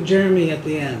privilege to Jeremy at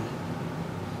the end.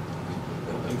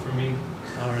 Nothing for me.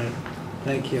 All right,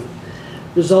 thank you.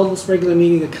 Result of this regular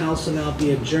meeting of council now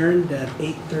be adjourned at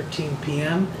 8:13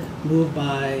 p.m. Moved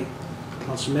by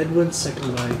Councillor Medwid,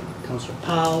 seconded by Councillor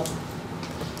Powell.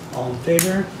 All in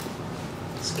favor?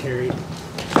 It's carried.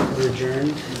 We're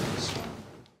adjourned.